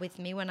take that with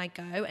me when I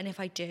go. And if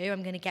I do,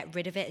 I'm going to get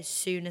rid of it as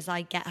soon as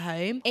I get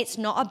home. It's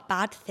not a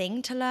bad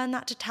thing to learn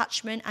that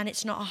detachment, and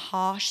it's not a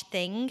harsh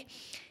thing.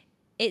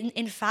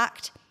 In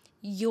fact,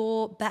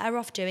 you're better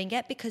off doing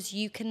it because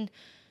you can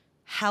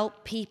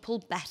help people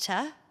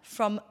better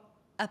from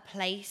a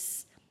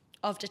place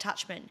of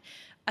detachment.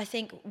 I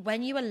think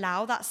when you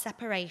allow that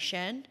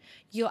separation,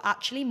 you're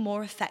actually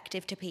more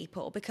effective to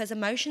people, because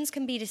emotions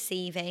can be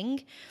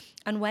deceiving.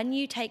 And when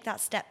you take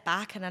that step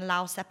back and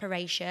allow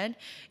separation,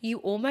 you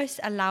almost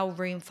allow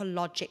room for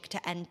logic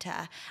to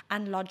enter.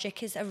 And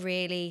logic is a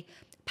really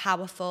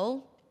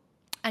powerful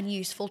and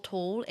useful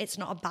tool. It's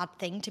not a bad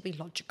thing to be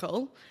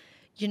logical.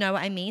 You know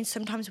what I mean?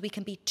 Sometimes we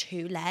can be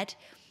too led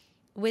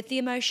with the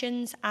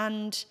emotions,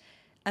 and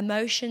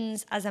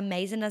emotions, as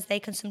amazing as they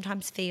can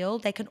sometimes feel,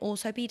 they can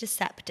also be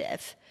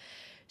deceptive.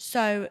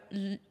 So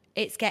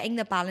it's getting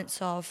the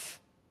balance of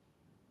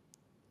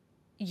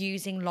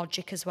using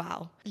logic as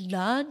well.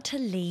 Learn to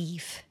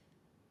leave.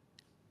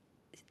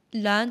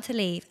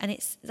 And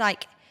it's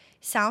like,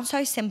 sounds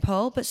so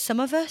simple, but some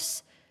of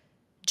us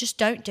just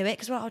don't do it,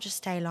 because well, I'll just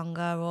stay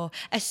longer. Or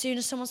as soon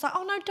as someone's like,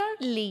 oh no,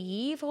 don't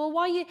leave, or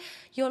why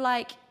you're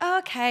like, oh,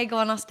 okay, go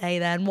on, I'll stay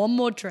then, one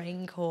more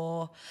drink,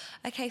 or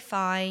okay,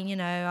 fine, you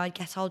know, I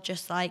guess I'll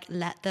just like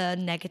let the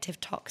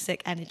negative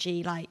toxic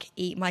energy like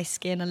eat my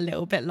skin a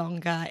little bit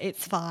longer,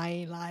 it's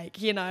fine,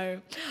 like, you know,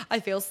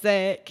 I feel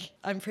sick,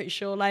 I'm pretty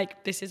sure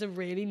like this is a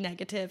really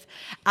negative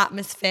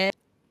atmosphere.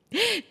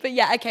 But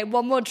yeah, okay,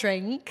 one more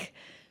drink.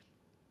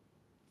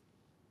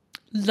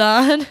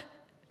 Learn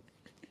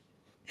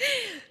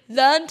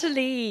to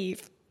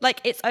leave.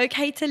 Like, it's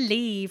okay to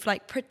leave.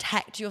 Like,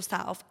 protect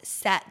yourself.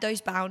 Set those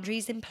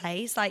boundaries in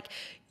place. Like,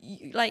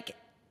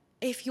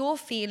 if you're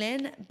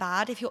feeling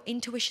bad, if your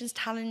intuition's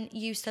telling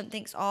you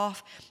something's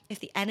off, if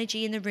the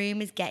energy in the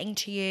room is getting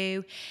to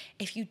you,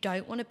 if you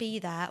don't want to be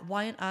there,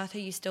 why on earth are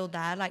you still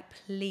there? Like,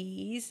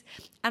 please.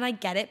 And I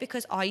get it,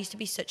 because I used to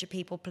be such a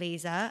people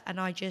pleaser, and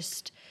I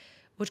just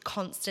would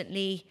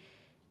constantly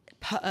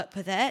put up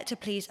with it to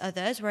please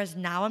others. Whereas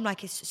now I'm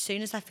like, as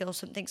soon as I feel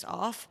something's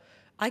off,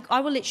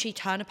 I will literally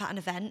turn up at an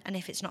event, and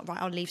if it's not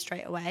right, I'll leave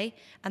straight away.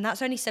 And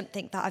that's only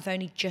something that I've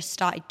only just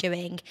started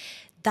doing.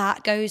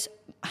 That goes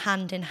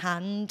hand in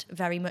hand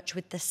very much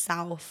with the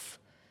self-love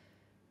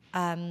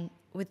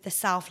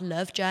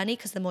journey,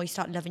 because the more you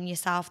start loving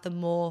yourself, the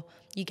more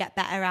you get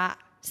better at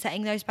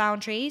setting those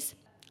boundaries.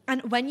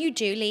 And when you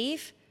do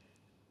leave,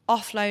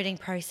 offloading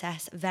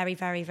process, very,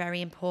 very,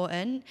 very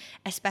important,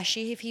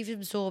 especially if you've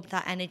absorbed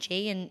that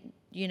energy and,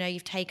 you know,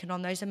 you've taken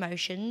on those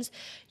emotions.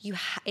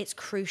 It's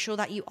crucial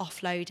that you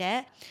offload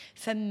it.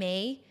 For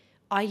me,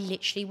 I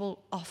literally will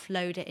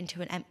offload it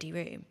into an empty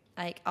room.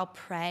 Like, I'll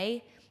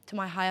pray to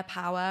my higher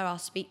power, I'll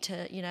speak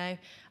to, you know,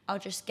 I'll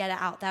just get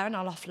it out there and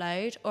I'll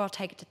offload, or I'll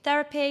take it to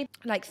therapy.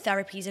 Like,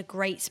 therapy is a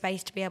great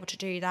space to be able to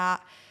do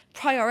that.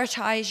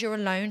 Prioritize your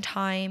alone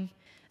time.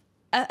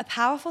 A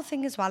powerful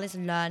thing as well is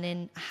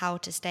learning how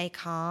to stay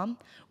calm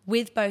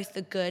with both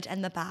the good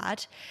and the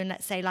bad. And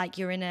let's say like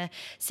you're in a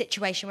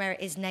situation where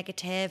it is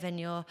negative and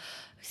you're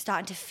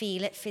starting to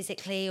feel it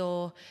physically,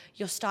 or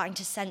you're starting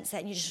to sense it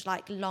and you're just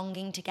like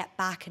longing to get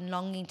back and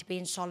longing to be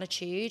in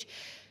solitude.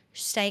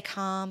 Stay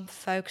calm,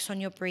 focus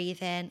on your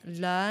breathing,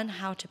 learn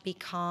how to be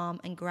calm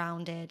and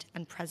grounded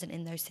and present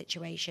in those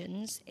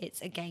situations.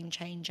 It's a game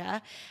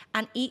changer.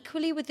 And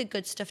equally with the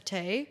good stuff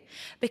too,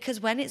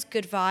 because when it's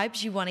good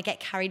vibes, you want to get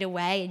carried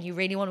away and you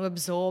really want to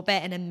absorb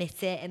it and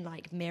emit it and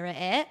like mirror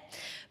it.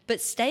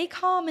 But stay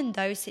calm in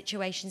those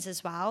situations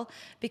as well,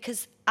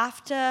 because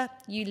after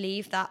you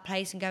leave that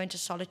place and go into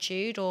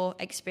solitude or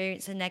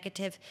experience a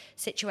negative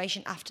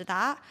situation after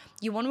that,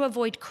 you want to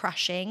avoid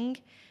crashing,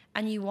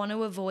 and you want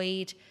to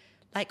avoid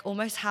like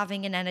almost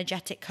having an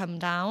energetic come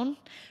down.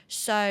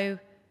 So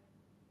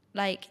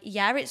like,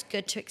 yeah, it's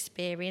good to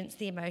experience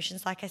the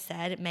emotions. Like I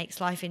said, it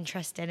makes life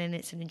interesting and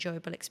it's an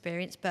enjoyable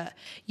experience, but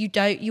you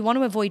want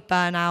to avoid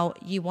burnout.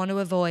 You want to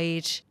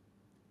avoid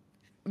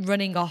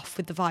running off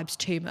with the vibes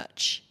too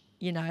much,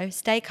 you know,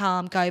 stay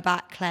calm, go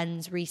back,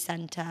 cleanse,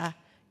 recenter,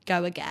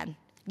 go again.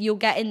 You'll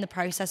get in the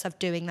process of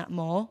doing that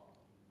more.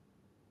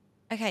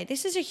 Okay,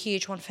 this is a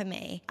huge one for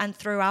me. And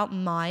throughout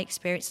my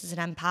experience as an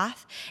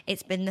empath,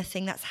 it's been the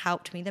thing that's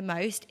helped me the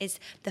most is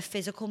the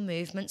physical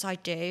movements I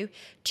do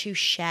to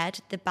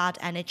shed the bad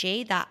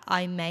energy that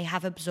I may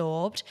have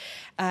absorbed.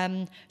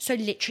 So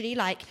literally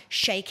like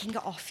shaking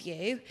it off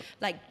you,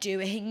 like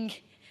doing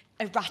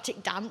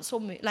erratic dance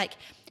or like,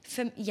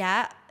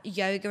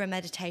 yoga and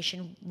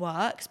meditation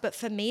works, but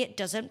for me it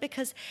doesn't,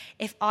 because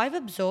if I've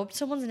absorbed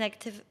someone's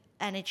negative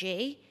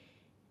energy,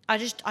 I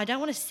don't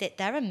want to sit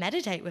there and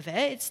meditate with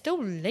it. It's still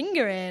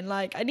lingering.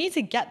 Like, I need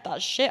to get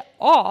that shit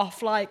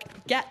off. Like,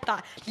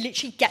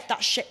 literally get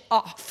that shit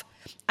off.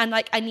 And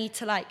like, I need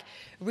to like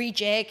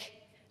rejig.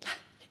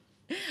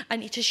 I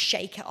need to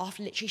shake it off,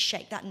 literally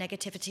shake that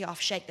negativity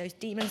off, shake those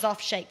demons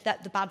off, shake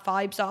the bad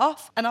vibes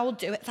off. And I will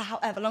do it for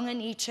however long I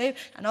need to.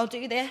 And I'll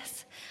do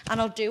this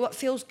and I'll do what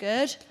feels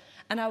good.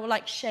 And I will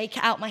like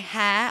shake out my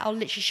hair. I'll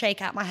literally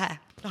shake out my hair.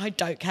 I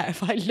don't care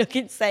if I look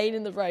insane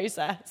in the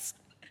process.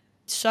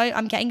 So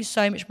I'm getting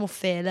so much more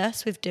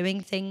fearless with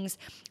doing things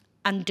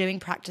and doing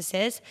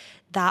practices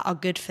that are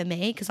good for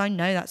me, because I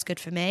know that's good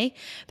for me.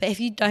 But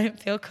if you don't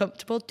feel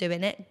comfortable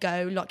doing it,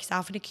 go lock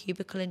yourself in a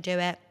cubicle and do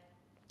it,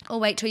 or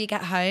wait till you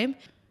get home.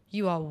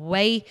 You are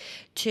way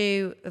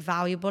too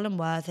valuable and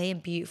worthy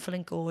and beautiful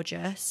and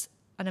gorgeous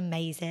and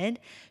amazing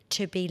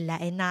to be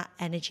letting that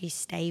energy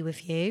stay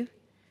with you.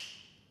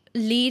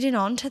 Leading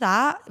on to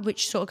that,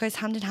 which sort of goes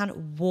hand in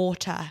hand,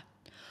 water.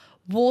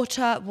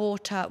 Water.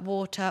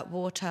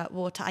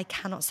 I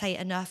cannot say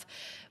it enough.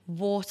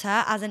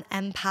 Water. As an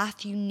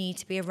empath, you need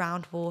to be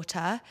around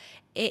water.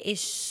 It is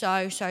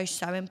so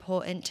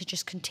important to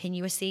just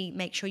continuously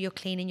make sure you're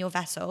cleaning your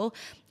vessel.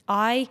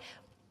 I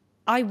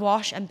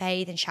wash and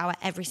bathe and shower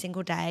every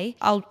single day.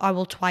 I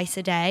will twice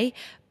a day,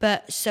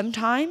 but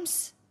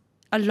sometimes,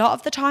 a lot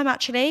of the time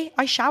actually,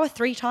 I shower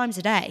 3 times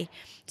a day.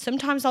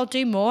 Sometimes I'll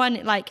do more, and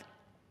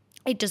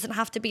it doesn't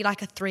have to be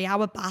like a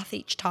 3-hour bath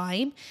each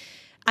time.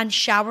 And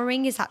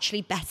showering is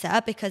actually better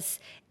because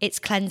it's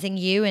cleansing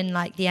you and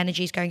like the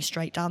energy is going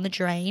straight down the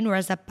drain.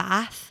 Whereas a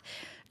bath,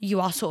 you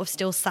are sort of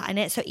still sat in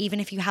it. So even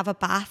if you have a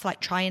bath,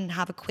 like try and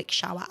have a quick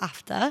shower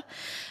after.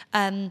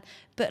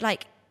 But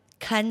like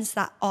cleanse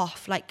that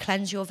off, like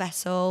cleanse your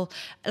vessel,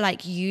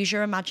 like use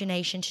your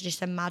imagination to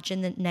just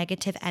imagine the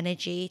negative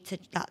energy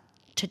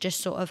to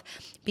just sort of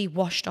be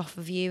washed off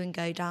of you and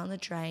go down the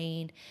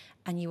drain,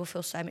 and you will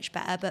feel so much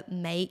better. But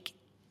make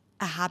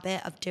a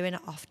habit of doing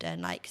it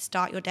often. Like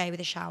start your day with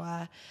a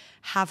shower,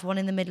 have one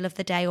in the middle of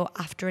the day or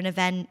after an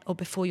event or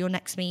before your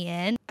next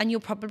meeting. And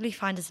you'll probably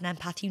find as an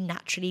empath, you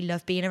naturally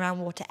love being around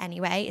water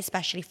anyway,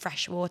 especially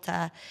fresh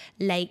water,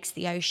 lakes,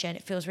 the ocean.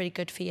 It feels really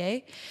good for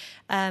you.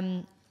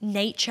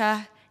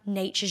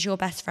 Nature's your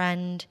best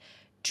friend.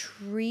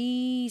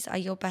 Trees are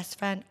your best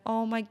friend.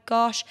 Oh my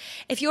gosh.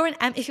 If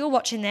you're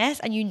watching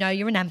this and you know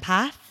you're an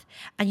empath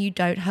and you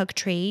don't hug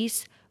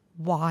trees,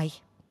 why?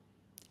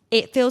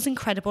 It feels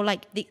incredible.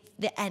 Like the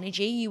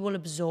energy you will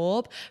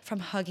absorb from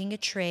hugging a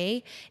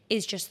tree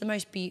is just the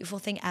most beautiful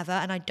thing ever.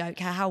 And I don't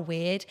care how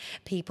weird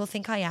people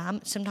think I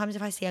am. Sometimes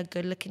if I see a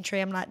good looking tree,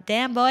 I'm like,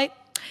 damn boy,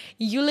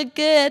 you look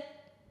good.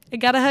 I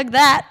gotta hug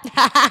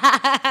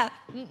that.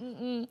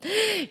 Do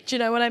you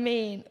know what I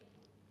mean?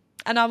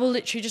 And I will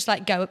literally just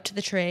like go up to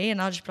the tree and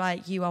I'll just be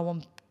like, you are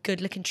one good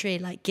looking tree.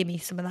 Like give me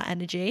some of that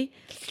energy.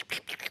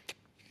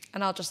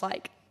 And I'll just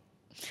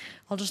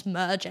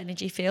merge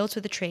energy fields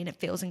with the tree and it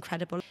feels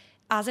incredible.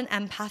 As an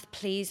empath,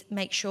 please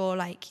make sure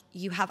like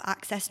you have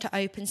access to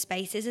open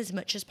spaces as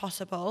much as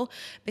possible,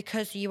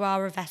 because you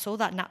are a vessel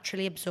that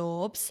naturally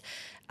absorbs.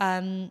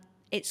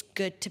 It's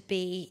good to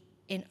be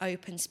in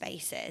open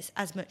spaces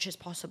as much as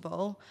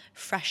possible.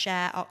 Fresh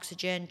air,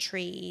 oxygen,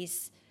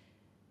 trees,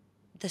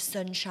 the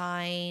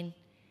sunshine.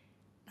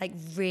 Like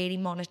really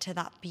monitor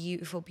that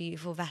beautiful,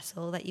 beautiful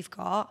vessel that you've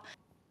got.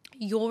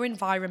 Your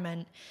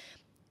environment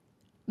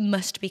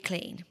must be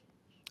clean.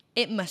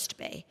 It must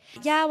be.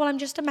 Yeah, well, I'm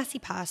just a messy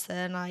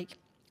person. Like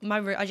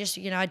I just,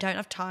 I don't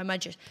have time. I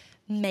just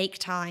make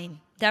time.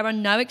 There are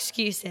no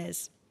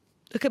excuses.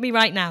 Look at me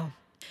right now.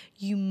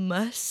 You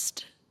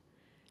must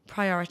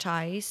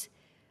prioritize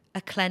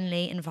a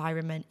cleanly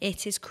environment.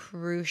 It is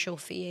crucial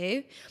for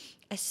you,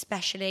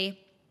 especially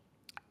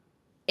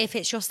if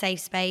it's your safe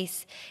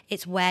space.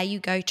 It's where you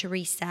go to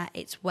reset.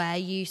 It's where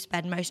you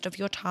spend most of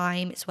your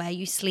time. It's where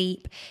you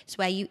sleep. It's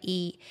where you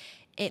eat.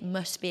 It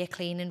must be a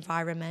clean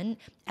environment.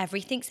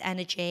 Everything's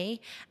energy,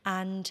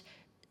 and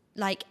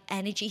like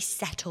energy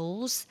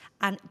settles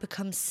and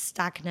becomes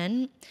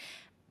stagnant.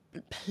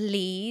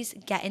 Please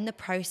get in the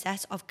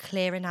process of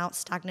clearing out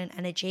stagnant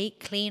energy.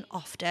 Clean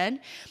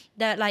often.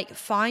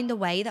 Find the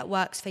way that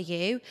works for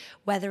you,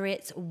 whether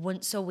it's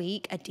once a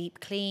week, a deep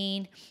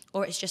clean,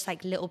 or it's just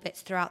like little bits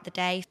throughout the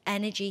day.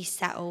 Energy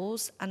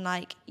settles, and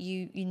like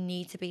you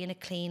need to be in a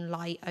clean,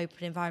 light,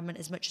 open environment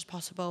as much as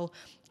possible.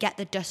 Get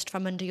the dust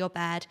from under your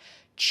bed.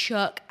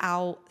 Chuck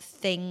out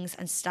things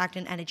and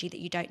stagnant energy that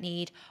you don't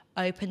need.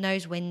 Open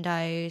those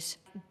windows.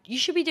 You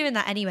should be doing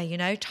that anyway,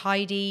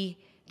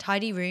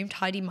 tidy room,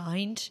 tidy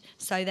mind,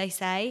 so they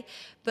say.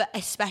 But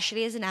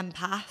especially as an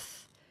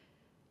empath,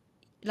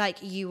 like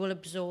you will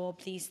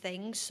absorb these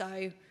things.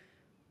 So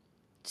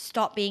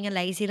stop being a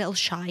lazy little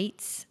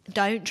shite.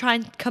 Don't try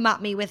and come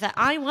at me with it.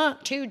 I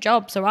work 2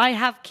 jobs, or I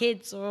have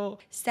kids, or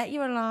set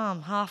your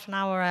alarm half an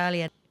hour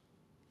earlier.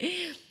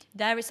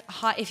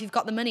 If you've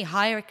got the money,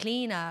 hire a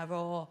cleaner,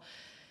 or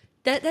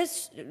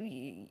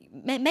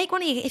make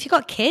one of you. If you've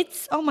got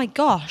kids, oh my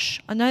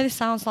gosh, I know this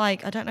sounds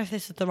like, I don't know if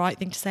this is the right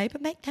thing to say,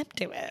 but make them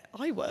do it.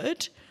 I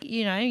would.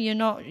 You're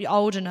not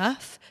old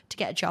enough to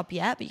get a job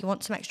yet, but you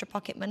want some extra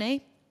pocket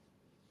money.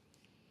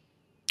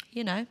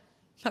 That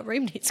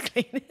room needs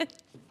cleaning.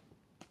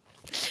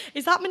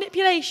 Is that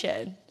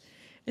manipulation?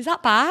 Is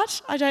that bad?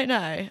 I don't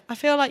know. I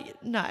feel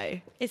like, no,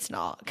 it's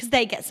not, because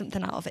they get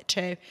something out of it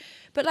too.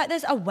 But like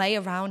there's a way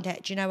around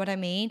it, do you know what I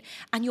mean?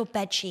 And your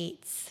bed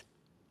sheets.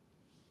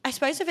 I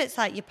suppose if it's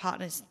like your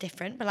partner's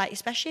different, but like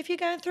especially if you're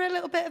going through a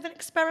little bit of an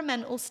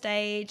experimental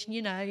stage, and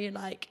you're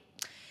like,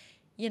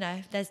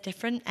 there's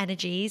different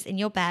energies in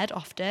your bed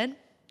often.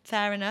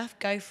 Fair enough,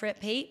 go for it,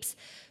 peeps.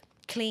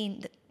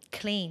 Clean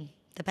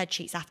the bed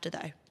sheets after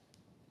though.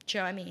 Do you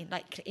know what I mean?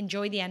 Like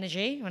enjoy the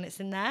energy when it's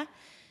in there,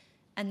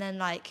 and then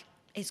like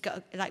it's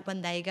got like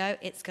when they go,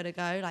 it's gotta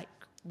go. Like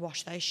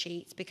wash those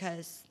sheets,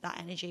 because that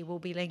energy will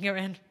be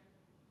lingering.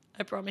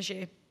 I promise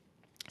you.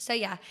 So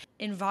yeah,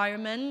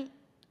 environment.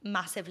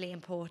 Massively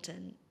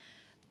important.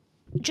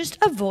 Just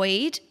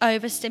avoid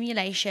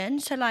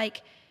overstimulation. So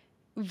like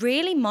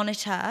really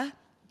monitor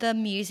the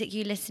music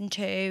you listen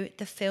to,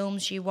 the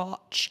films you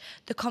watch,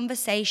 the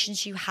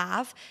conversations you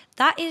have.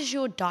 That is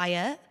your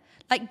diet.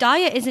 Like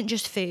diet isn't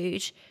just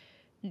food.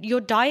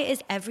 Your diet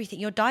is everything.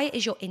 Your diet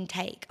is your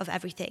intake of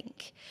everything.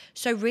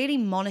 So really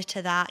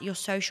monitor that, your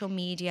social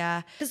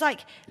media. Because like,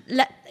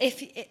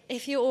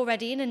 if you're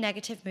already in a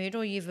negative mood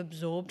or you've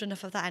absorbed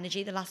enough of that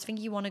energy, the last thing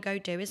you want to go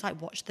do is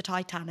like watch the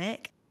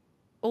Titanic.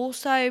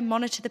 Also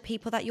monitor the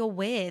people that you're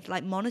with,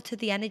 like monitor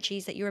the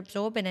energies that you're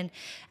absorbing,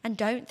 and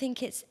don't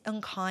think it's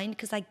unkind,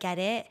 because I get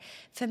it.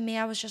 For me,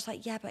 I was just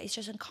like, yeah, but it's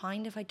just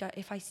unkind if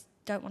I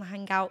don't want to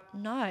hang out.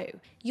 No.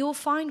 You'll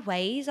find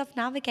ways of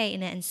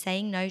navigating it and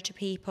saying no to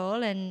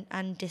people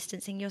and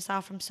distancing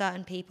yourself from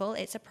certain people.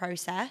 It's a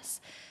process,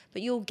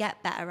 but you'll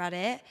get better at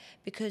it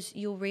because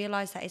you'll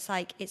realize that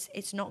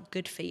it's not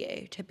good for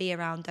you to be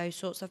around those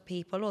sorts of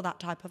people or that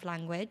type of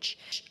language.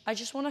 I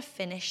just want to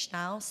finish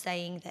now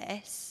saying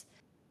this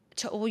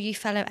to all you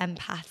fellow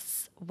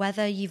empaths,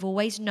 whether you've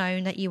always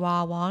known that you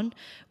are one,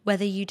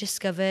 whether you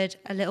discovered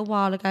a little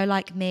while ago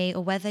like me,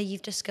 or whether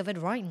you've discovered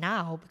right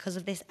now because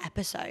of this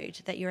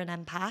episode that you're an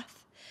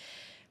empath.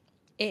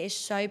 It is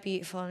so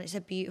beautiful, and it's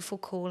a beautiful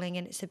calling,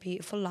 and it's a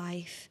beautiful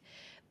life.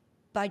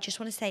 But I just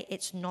want to say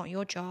it's not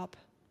your job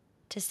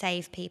to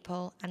save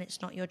people, and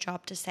it's not your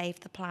job to save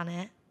the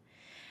planet.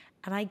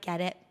 And I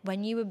get it.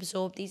 When you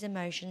absorb these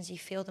emotions, you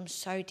feel them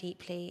so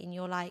deeply, and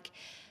you're like,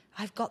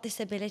 I've got this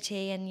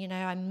ability and,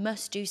 I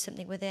must do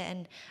something with it.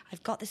 And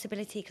I've got this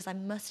ability because I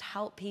must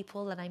help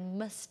people, and I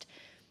must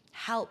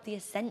help the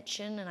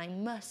ascension, and I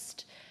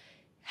must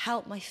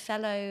help my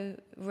fellow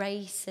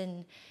race.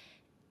 And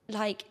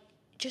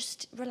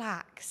just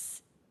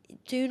relax.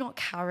 Do not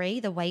carry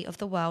the weight of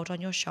the world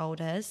on your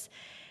shoulders.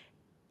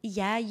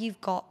 Yeah, you've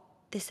got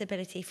this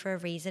ability for a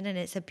reason, and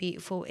it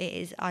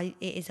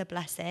is a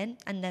blessing,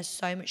 and there's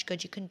so much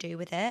good you can do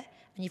with it,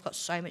 and you've got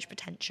so much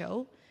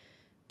potential.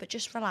 But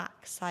just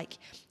relax.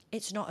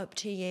 It's not up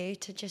to you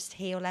to just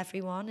heal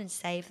everyone and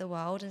save the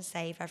world and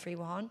save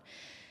everyone.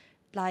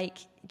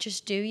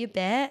 Just do your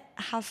bit,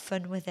 have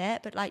fun with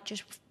it, but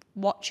just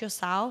watch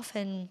yourself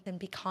and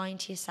be kind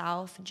to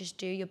yourself and just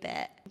do your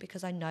bit,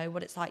 because I know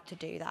what it's like to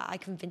do that. I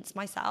convinced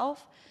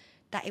myself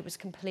that it was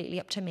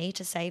completely up to me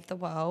to save the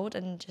world,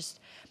 and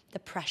just the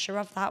pressure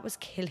of that was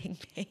killing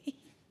me.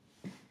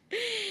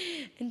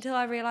 Until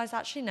I realised,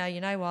 actually, no,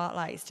 you know what?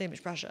 It's too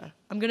much pressure.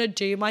 I'm going to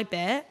do my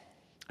bit.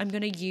 I'm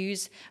going to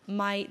use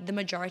the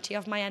majority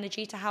of my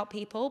energy to help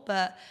people,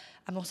 but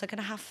I'm also going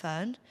to have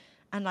fun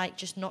and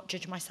just not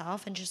judge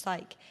myself and just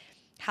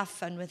have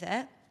fun with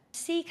it.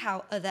 Seek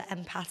out other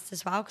empaths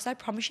as well, because I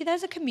promise you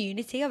there's a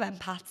community of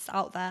empaths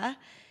out there,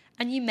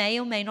 and you may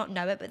or may not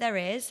know it, but there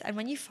is. And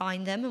when you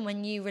find them and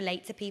when you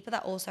relate to people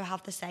that also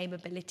have the same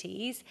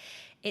abilities,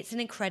 it's an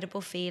incredible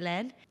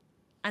feeling,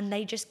 and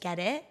they just get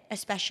it,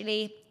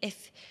 especially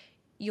if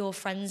your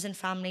friends and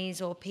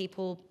families or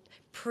people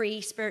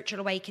pre-spiritual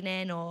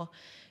awakening, or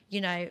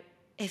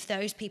if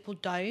those people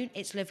don't,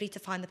 it's lovely to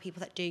find the people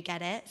that do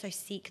get it. So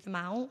seek them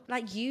out.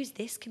 Use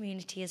this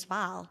community as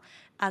well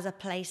as a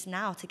place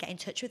now to get in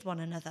touch with one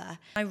another.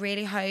 I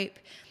really hope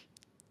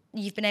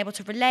you've been able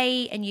to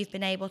relate, and you've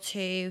been able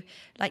to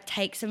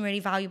take some really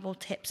valuable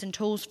tips and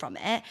tools from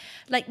it.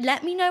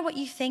 Let me know what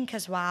you think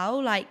as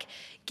well.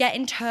 Get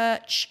in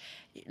touch,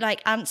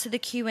 answer the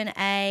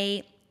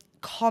Q&A,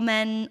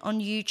 comment on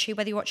YouTube,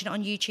 whether you're watching it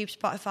on YouTube,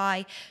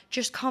 Spotify,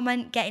 just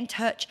comment, get in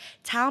touch,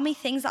 tell me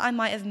things that I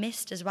might have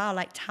missed as well.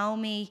 Tell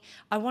me,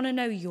 I want to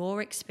know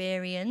your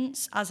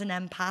experience as an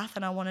empath,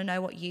 and I want to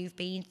know what you've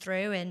been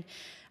through, and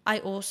I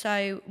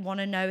also want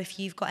to know if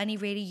you've got any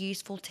really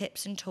useful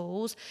tips and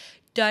tools.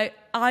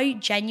 I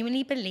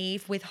genuinely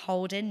believe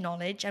withholding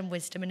knowledge and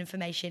wisdom and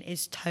information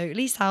is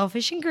totally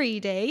selfish and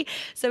greedy.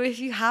 So if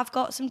you have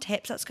got some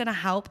tips that's going to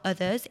help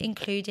others,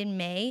 including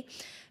me,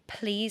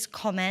 please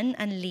comment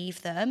and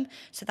leave them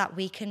so that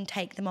we can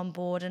take them on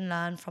board and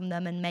learn from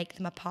them and make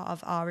them a part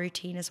of our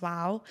routine as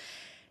well.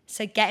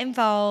 So get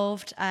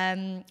involved,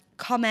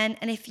 comment,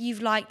 and if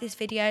you've liked this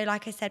video,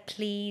 like I said,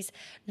 please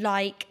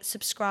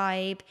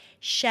subscribe,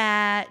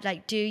 share,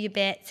 do your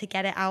bit to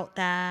get it out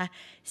there.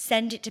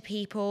 Send it to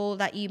people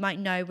that you might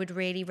know would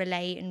really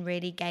relate and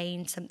really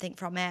gain something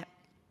from it.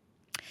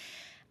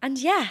 And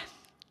yeah,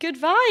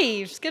 good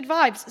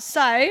vibes.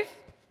 So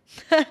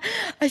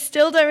I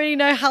still don't really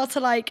know how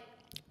to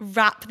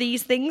wrap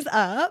these things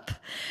up.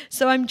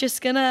 So I'm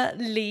just gonna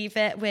leave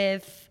it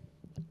with,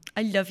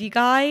 I love you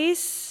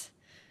guys.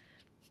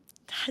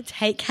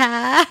 Take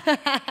care.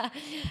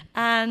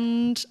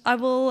 And I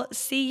will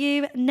see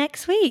you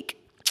next week.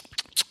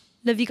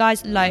 Love you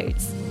guys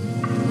loads.